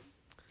so.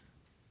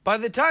 By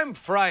the time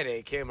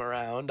Friday came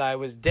around, I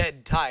was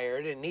dead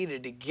tired and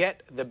needed to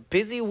get the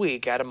busy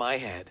week out of my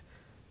head.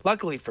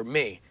 Luckily for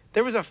me,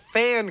 there was a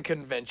fan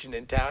convention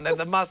in town at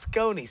the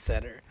Moscone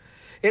Center.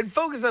 It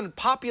focused on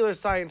popular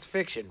science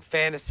fiction,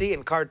 fantasy,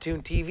 and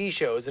cartoon TV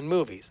shows and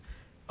movies.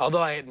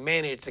 Although I had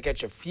managed to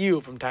catch a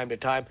few from time to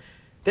time,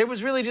 there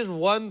was really just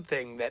one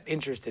thing that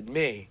interested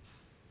me: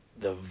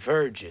 the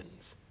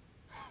virgins.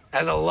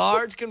 As a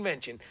large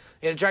convention,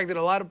 it attracted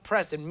a lot of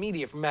press and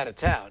media from out of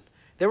town.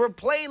 There were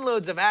plane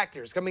loads of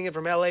actors coming in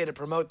from LA to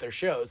promote their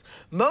shows,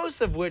 most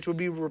of which would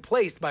be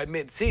replaced by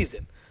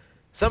mid-season.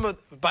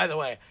 By the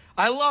way,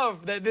 I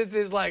love that this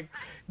is like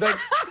the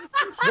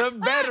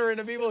veteran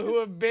of people who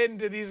have been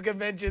to these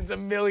conventions a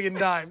million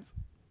times.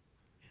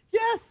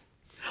 Yes.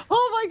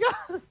 Oh my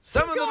God.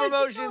 Some of the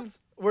promotions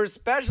were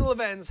special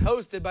events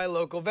hosted by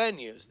local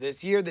venues.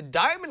 This year, the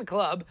Diamond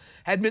Club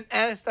had been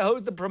asked to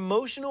host a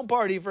promotional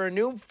party for a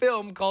new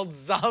film called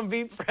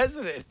Zombie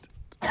President.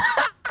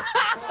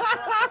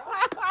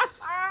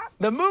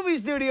 The movie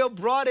studio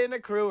brought in a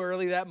crew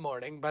early that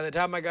morning. By the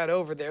time I got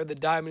over there, the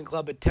Diamond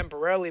Club had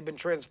temporarily been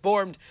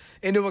transformed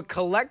into a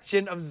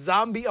collection of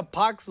zombie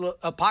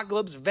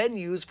apocalypse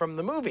venues from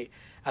the movie.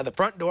 At the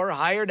front door,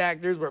 hired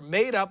actors were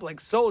made up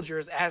like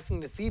soldiers asking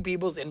to see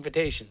people's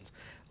invitations.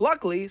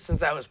 Luckily,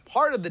 since I was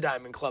part of the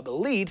Diamond Club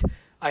elite,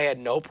 I had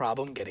no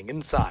problem getting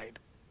inside.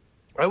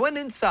 I went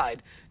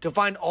inside to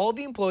find all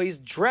the employees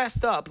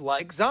dressed up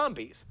like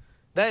zombies.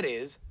 That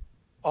is,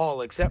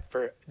 all except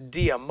for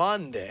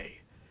Diamande,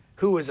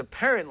 who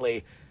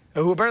apparently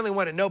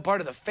wanted no part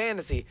of the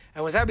fantasy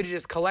and was happy to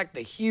just collect the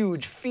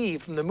huge fee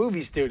from the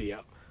movie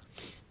studio.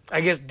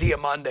 I guess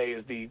Diamande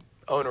is the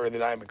owner of the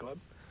Diamond Club.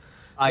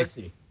 I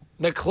see.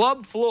 The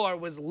club floor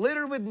was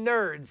littered with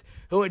nerds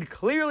who had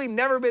clearly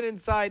never been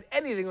inside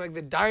anything like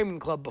the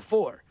Diamond Club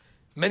before.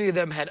 Many of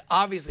them had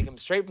obviously come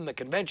straight from the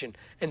convention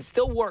and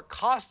still wore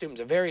costumes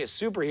of various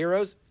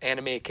superheroes,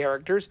 anime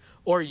characters,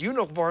 or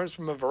uniforms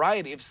from a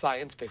variety of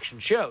science fiction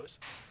shows.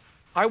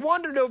 I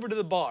wandered over to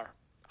the bar,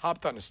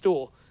 hopped on a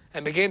stool,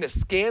 and began to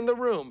scan the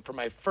room for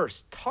my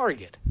first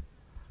target.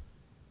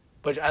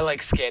 But I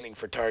like scanning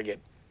for target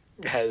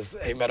as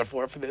a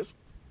metaphor for this.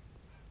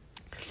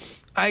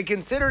 I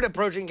considered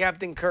approaching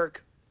Captain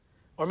Kirk,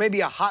 or maybe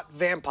a hot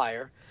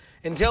vampire,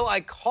 until I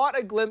caught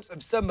a glimpse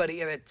of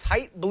somebody in a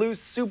tight blue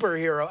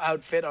superhero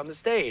outfit on the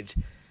stage.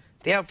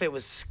 The outfit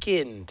was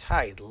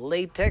skin-tight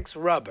latex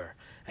rubber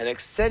and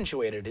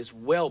accentuated his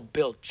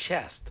well-built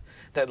chest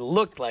that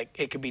looked like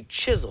it could be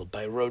chiseled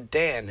by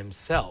Rodin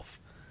himself.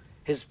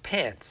 His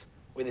pants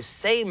were the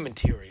same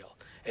material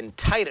and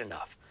tight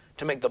enough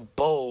to make the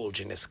bulge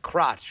in his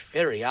crotch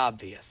very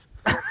obvious.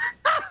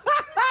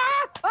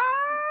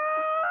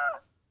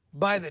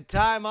 By the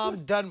time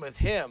I'm done with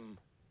him,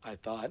 I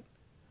thought,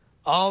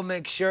 I'll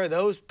make sure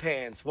those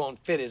pants won't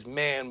fit his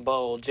man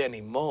bulge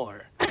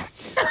anymore.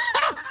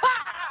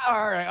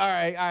 All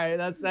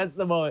right. That's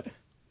the moment.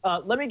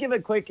 Let me give a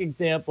quick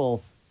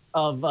example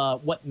of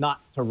what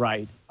not to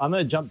write. I'm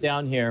going to jump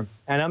down here,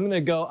 and I'm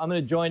going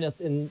to join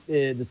us in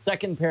the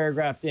second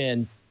paragraph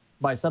in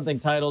by something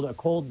titled A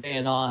Cold Day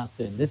in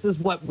Austin. This is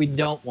what we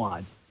don't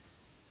want.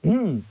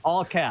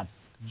 All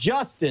caps.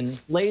 Justin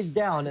lays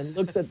down and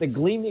looks at the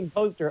gleaming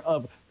poster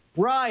of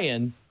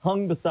Brian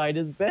hung beside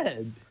his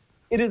bed.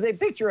 It is a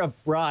picture of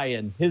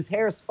Brian, his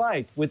hair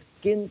spiked with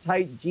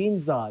skin-tight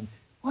jeans on.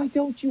 Why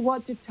don't you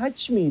want to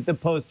touch me? The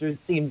poster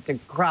seems to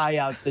cry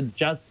out to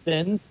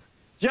Justin.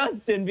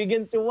 Justin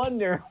begins to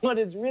wonder what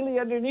is really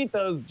underneath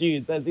those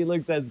jeans as he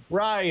looks at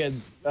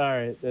Brian's. All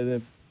right.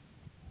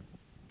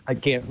 I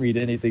can't read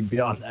anything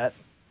beyond that.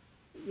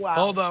 Wow.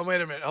 Hold on,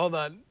 wait a minute, hold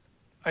on.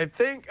 I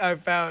think I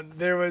found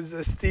there was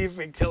a Steve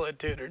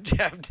McTillitutor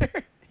chapter.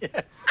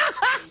 Yes.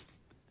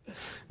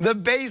 The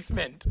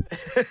basement.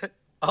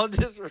 I'll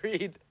just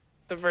read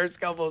the first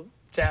couple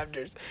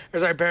chapters, or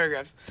sorry,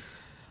 paragraphs.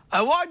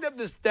 I walked up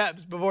the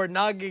steps before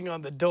knocking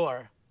on the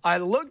door. I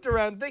looked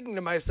around thinking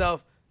to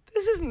myself,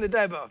 this isn't the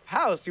type of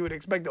house you would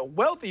expect a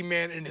wealthy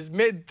man in his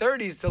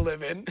mid-30s to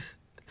live in.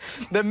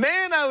 The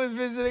man I was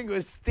visiting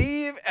was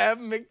Steve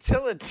M.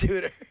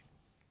 McTillitutor,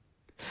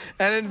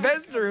 an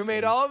investor who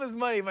made all of his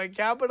money by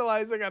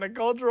capitalizing on a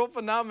cultural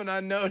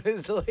phenomenon known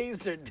as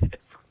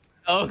laserdiscs.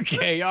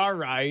 Okay, all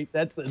right,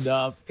 that's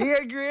enough. He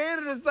had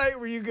created a site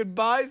where you could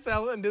buy,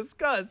 sell, and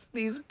discuss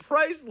these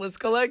priceless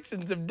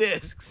collections of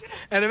discs,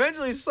 and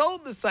eventually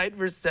sold the site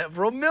for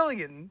several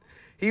million.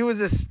 He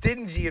was a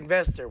stingy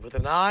investor with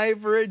an eye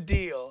for a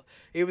deal.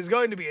 It was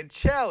going to be a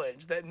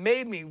challenge that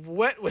made me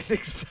wet with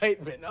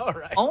excitement. All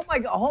right. Oh my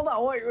God, hold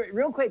on, wait,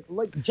 real quick.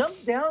 Look,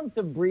 jump down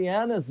to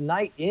Brianna's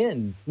Night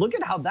In. Look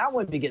at how that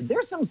one begins.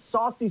 There's some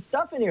saucy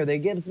stuff in here that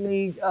gives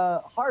me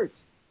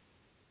heart.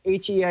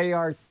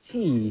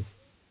 H-E-A-R-T.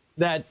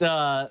 That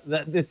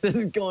this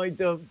is going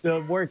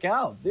to work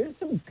out. There's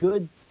some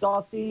good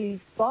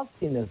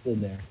sauciness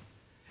in there.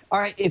 All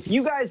right, if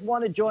you guys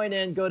want to join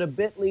in, go to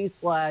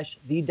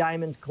bit.ly/The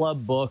Diamond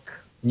Club book,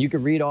 and you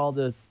can read all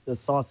the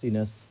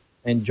sauciness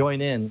and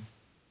join in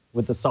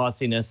with the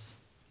sauciness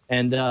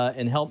and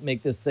help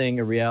make this thing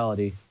a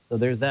reality. So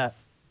there's that.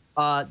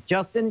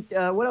 Justin,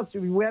 what else?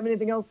 Do we have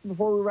anything else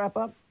before we wrap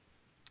up?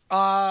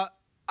 I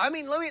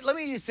mean, let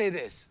me just say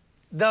this.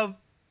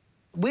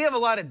 We have a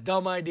lot of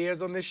dumb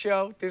ideas on this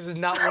show. This is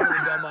not one of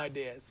the dumb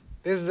ideas.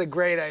 This is a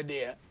great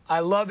idea.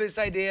 I love this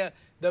idea.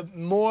 The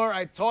more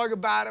I talk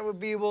about it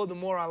with people, the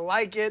more I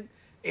like it.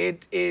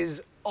 It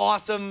is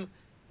awesome.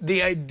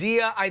 The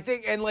idea, I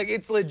think, and like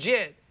it's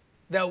legit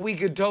that we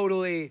could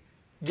totally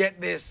get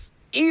this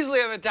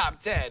easily on the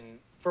top 10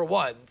 for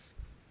once.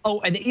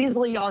 Oh, and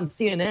easily on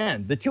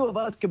CNN. The two of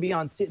us could be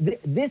on.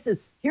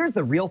 Here's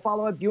the real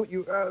follow-up. We're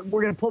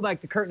going to pull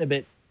back the curtain a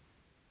bit.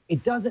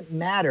 It doesn't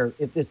matter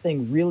if this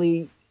thing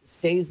really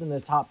stays in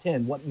the top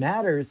 10. What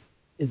matters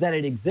is that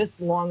it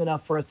exists long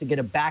enough for us to get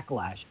a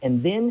backlash.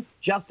 And then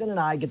Justin and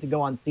I get to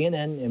go on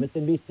CNN,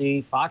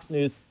 MSNBC, Fox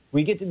News.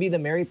 We get to be the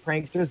merry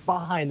pranksters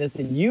behind this,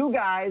 and you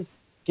guys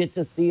get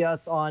to see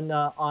us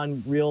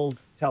on real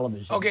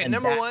television. Okay, and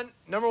number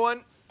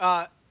one,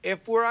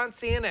 if we're on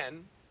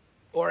CNN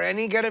or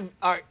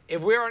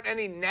if we're on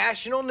any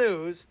national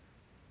news,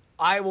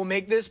 I will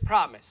make this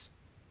promise.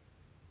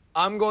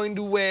 I'm going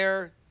to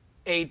wear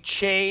a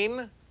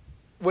chain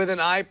with an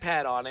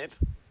iPad on it,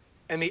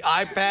 and the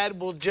iPad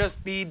will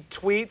just be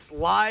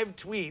live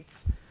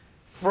tweets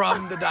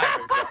from the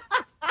Diamond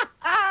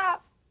Club.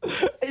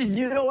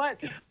 You know what?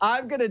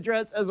 I'm gonna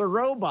dress as a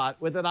robot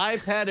with an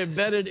iPad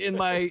embedded in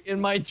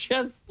my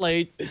chest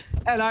plate,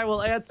 and I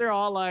will answer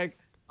all like,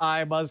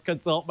 I must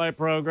consult my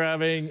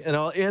programming, and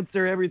I'll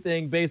answer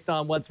everything based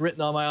on what's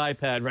written on my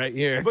iPad right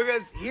here.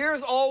 Because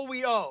here's all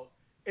we owe,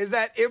 is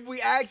that if we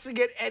actually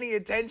get any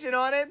attention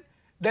on it,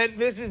 then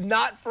this is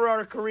not for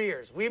our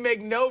careers. We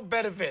make no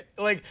benefit.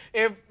 Like,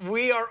 if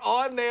we are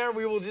on there,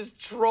 we will just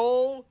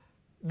troll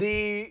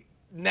the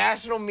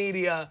national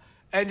media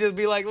and just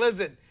be like,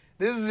 listen,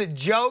 this is a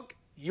joke,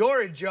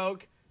 you're a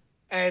joke,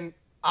 and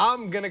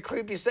I'm going to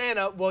creepy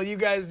Santa while you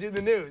guys do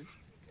the news.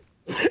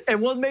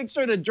 And we'll make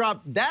sure to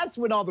drop. That's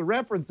when all the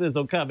references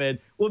will come in.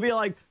 We'll be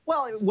like,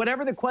 well,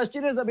 whatever the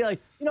question is, I'll be like,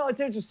 you know, it's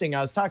interesting.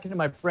 I was talking to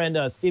my friend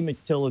Steve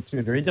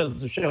McTillituder. He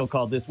does a show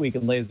called This Week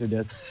in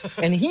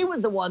Laserdisc. And he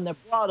was the one that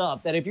brought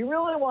up that if you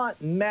really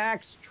want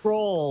max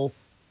troll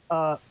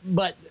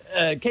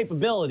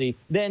capability,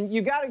 then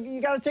you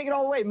gotta take it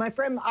all away. My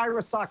friend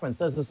Ira Sockman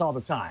says this all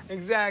the time.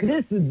 Exactly.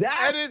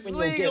 And it's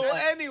legal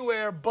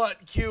anywhere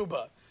but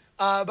Cuba.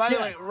 By the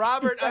way,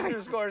 Robert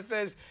 _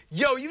 says,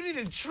 yo, you need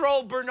to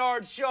troll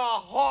Bernard Shaw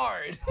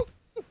hard.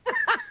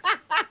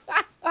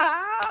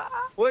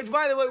 Which,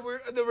 by the way,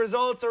 the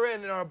results are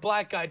in our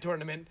black guy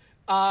tournament.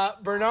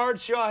 Bernard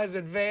Shaw has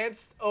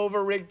advanced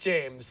over Rick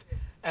James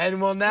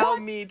and will now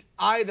meet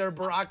either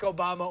Barack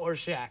Obama or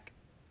Shaq.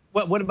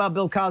 What about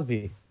Bill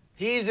Cosby?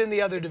 He's in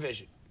the other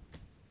division.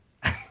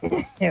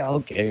 Yeah,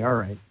 okay, all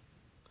right.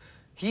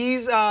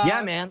 He's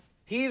yeah, man.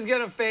 He's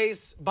gonna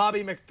face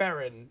Bobby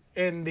McFerrin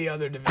in the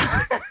other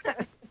division.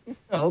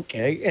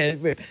 Okay,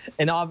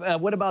 and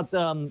what about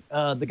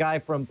the guy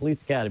from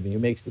Police Academy who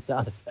makes the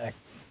sound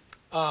effects?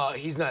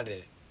 He's not in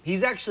it.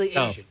 He's actually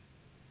Asian.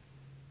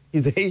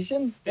 He's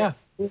Asian? Yeah.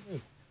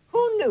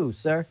 Who knew,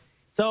 sir?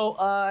 So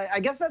I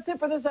guess that's it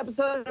for this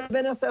episode of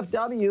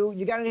NSFW.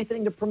 You got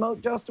anything to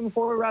promote, Justin,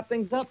 before we wrap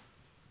things up?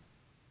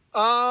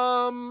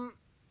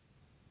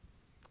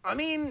 I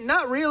mean,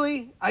 not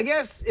really. I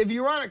guess if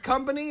you run a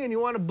company and you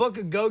want to book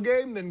a Go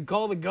Game, then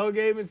call the Go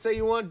Game and say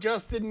you want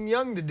Justin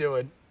Young to do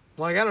it.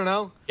 Like, I don't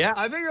know. Yeah.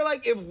 I figure,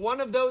 like, if one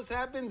of those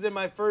happens in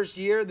my first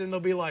year, then they'll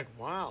be like,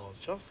 wow, it's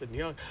Justin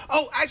Young.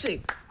 Oh,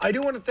 actually, I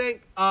do want to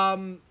thank,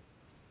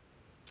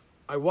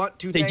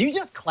 Did you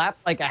just clap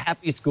like a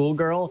happy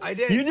schoolgirl? I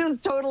did. You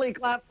just totally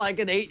clapped like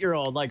an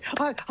 8-year-old, like,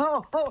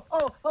 oh.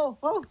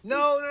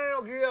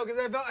 No, because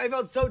I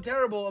felt so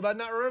terrible about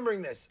not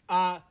remembering this.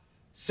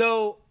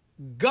 So,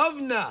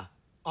 Govna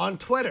on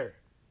Twitter,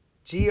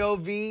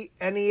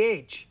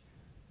 Govneh,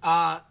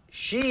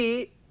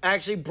 she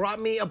actually brought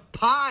me a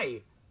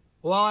pie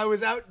while I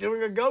was out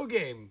doing a Go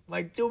Game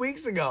like 2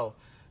 weeks ago.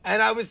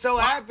 And I was so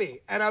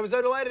happy. And I was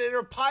so delighted. And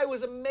her pie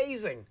was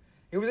amazing.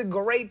 It was a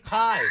great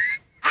pie.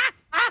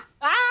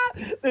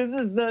 This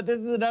is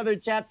another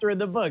chapter in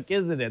the book,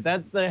 isn't it?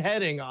 That's the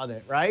heading on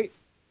it, right?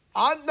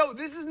 No,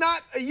 this is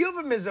not a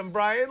euphemism,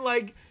 Brian.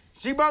 Like,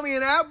 she brought me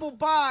an apple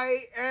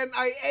pie, and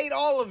I ate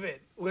all of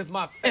it with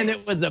my face. And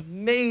it was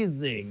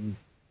amazing.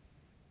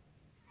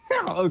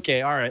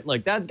 Okay, all right.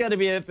 Look, that's got to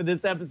be it for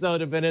this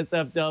episode of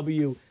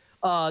NSFW.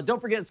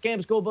 Don't forget,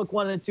 Scam School Book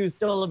 1 and 2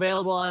 still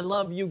available. I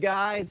love you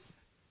guys.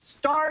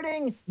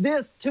 Starting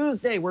this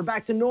Tuesday, we're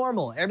back to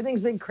normal.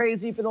 Everything's been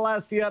crazy for the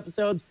last few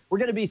episodes. We're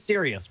going to be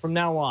serious from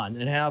now on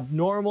and have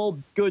normal,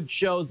 good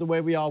shows the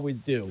way we always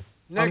do.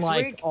 Next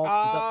unlike week, all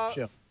these other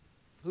shows.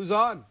 Who's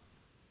on?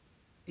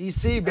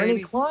 EC, baby.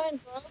 Ernie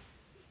Klein, bro.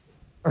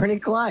 Ernie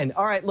Klein.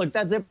 All right, look,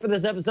 that's it for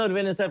this episode of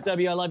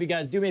NSFW. I love you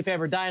guys. Do me a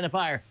favor, die in a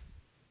fire.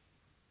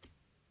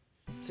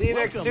 See you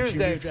next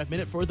Tuesday. To Draft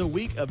Minute for the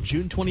week of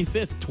June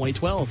 25th,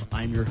 2012.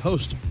 I'm your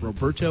host,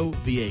 Roberto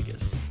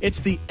Villegas.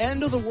 It's the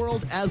end of the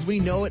world as we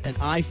know it, and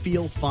I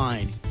feel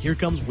fine. Here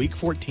comes week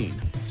 14.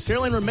 Sarah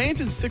Lane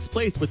remains in 6th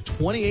place with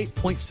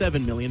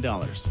 $28.7 million.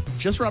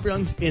 Just Rob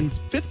Young's in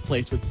 5th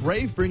place with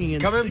Brave bringing in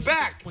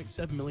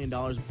 $66.7 million,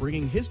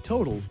 bringing his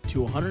total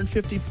to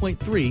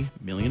 $150.3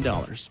 million.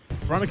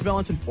 Veronica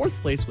Bellant's in 4th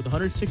place with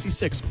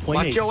 $166.8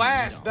 million. Watch your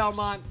ass,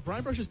 Belmont.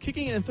 Brian Brush is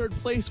kicking in 3rd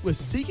place with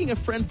Seeking a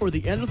Friend for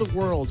the End of the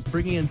World,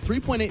 bringing in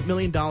 $3.8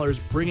 million,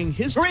 bringing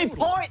his total to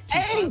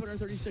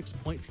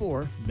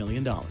 $536.4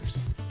 million.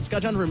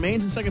 Scott John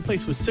remains in 2nd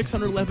place with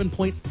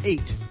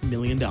 $611.8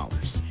 million.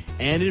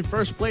 And in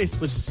 1st place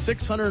with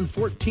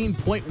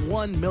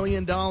 $614.1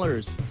 million,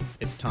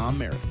 it's Tom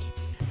Merritt.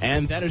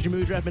 And that is your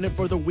Movie Draft Minute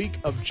for the week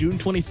of June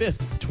 25th,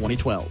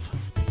 2012.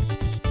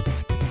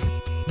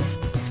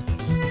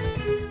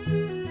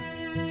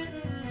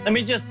 Let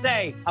me just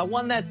say, I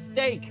won that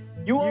steak.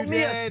 You owe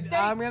me a steak.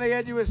 I'm going to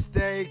get you a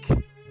steak.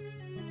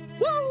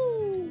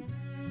 Woo!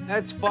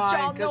 That's fine. What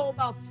y'all know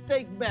about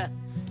steak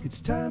bets?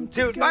 It's time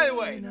Dude, by the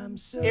way,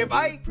 if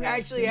I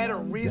actually had a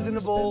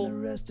reasonable,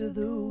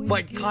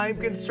 like, time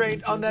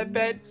constraint on that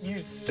bet,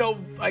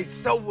 I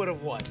so would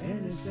have won.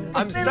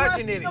 I'm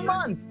such an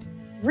idiot.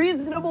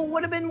 Reasonable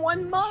would have been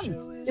 1 month.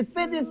 It's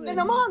been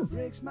a month.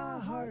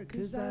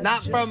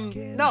 Not from,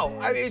 no,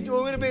 I mean, it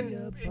would have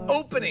been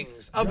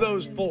openings of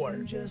those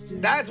 4.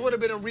 That would have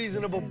been a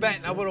reasonable bet,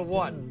 and I would have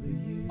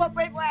won. But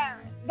wait,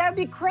 that'd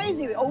be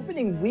crazy.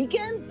 Opening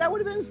weekends? That would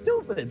have been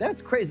stupid. That's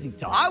crazy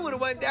talk. I would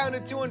have went down to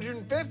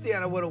 250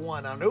 and I would have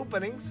won on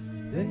openings.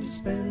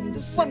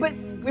 But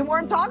we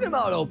weren't talking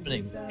about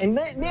openings. And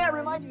may I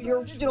remind you,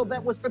 your original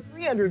bet was for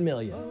 $300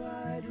 million.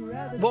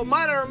 Well,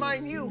 might I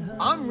remind you,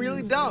 I'm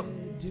really dumb.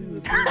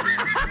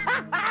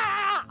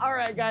 All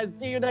right, guys.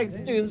 See you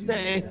next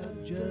Tuesday. Bye.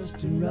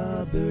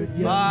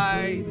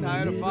 Die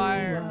in a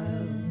fire.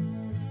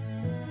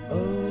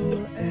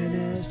 Oh,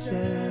 NSFW.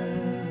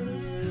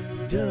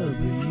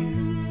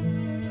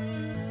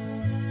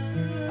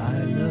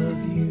 I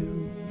love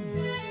you.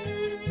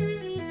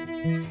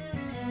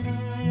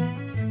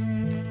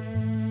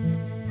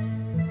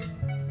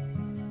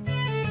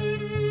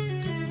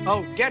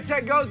 Oh, Get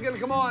Set Go's gonna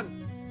come on.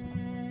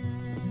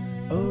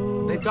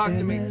 They talked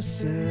to me.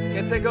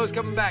 Get Set Go's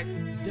coming back.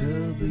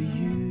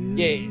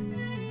 Yeah.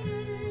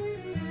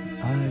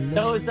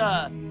 So is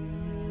the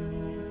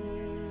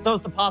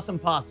Possum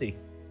Posse.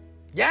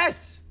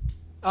 Yes.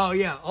 Oh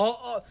yeah.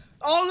 All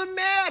the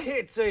mad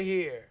hits are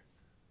here.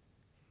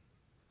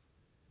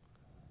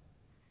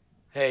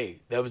 Hey,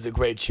 that was a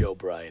great show,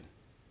 Brian.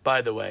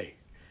 By the way,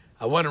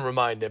 I want to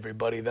remind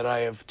everybody that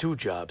I have 2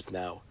 jobs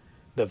now.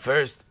 The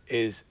first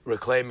is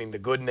reclaiming the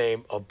good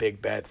name of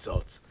Big Bad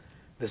Salts.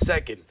 The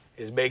second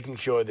is making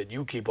sure that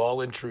you keep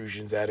all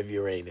intrusions out of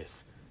your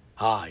anus.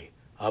 Hi,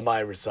 I'm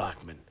Ira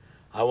Sockman.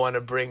 I want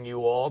to bring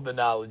you all the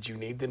knowledge you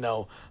need to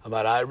know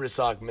about Ira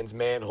Sockman's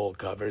manhole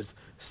covers,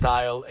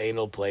 style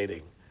anal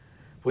plating.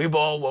 We've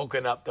all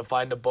woken up to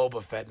find a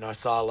Boba Fett in our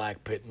Sarlacc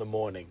pit in the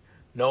morning.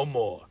 No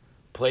more.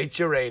 Plate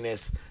your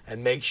anus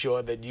and make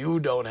sure that you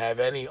don't have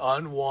any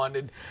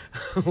unwanted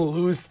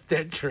loose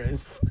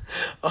detritus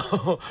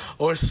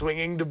or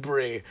swinging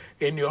debris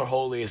in your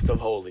holiest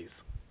of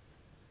holies.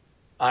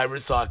 Ira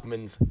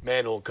Sockman's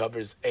manhole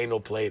covers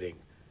anal plating.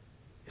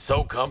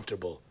 So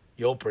comfortable,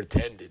 you'll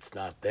pretend it's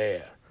not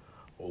there.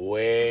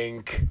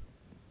 Wink.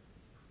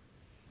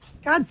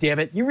 God damn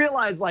it. You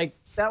realize, like,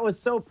 that was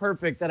so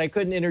perfect that I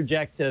couldn't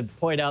interject to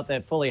point out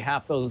that fully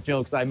half those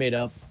jokes I made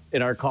up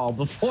in our call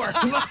before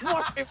we went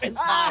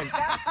live.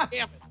 God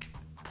damn it.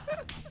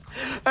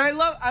 I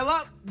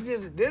love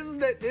this. This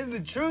is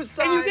the true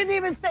side. And you didn't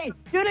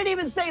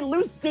even say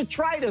loose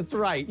detritus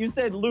right. You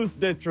said loose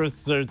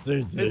detritus.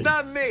 It's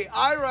not me.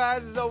 Ira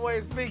has his own way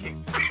of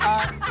speaking.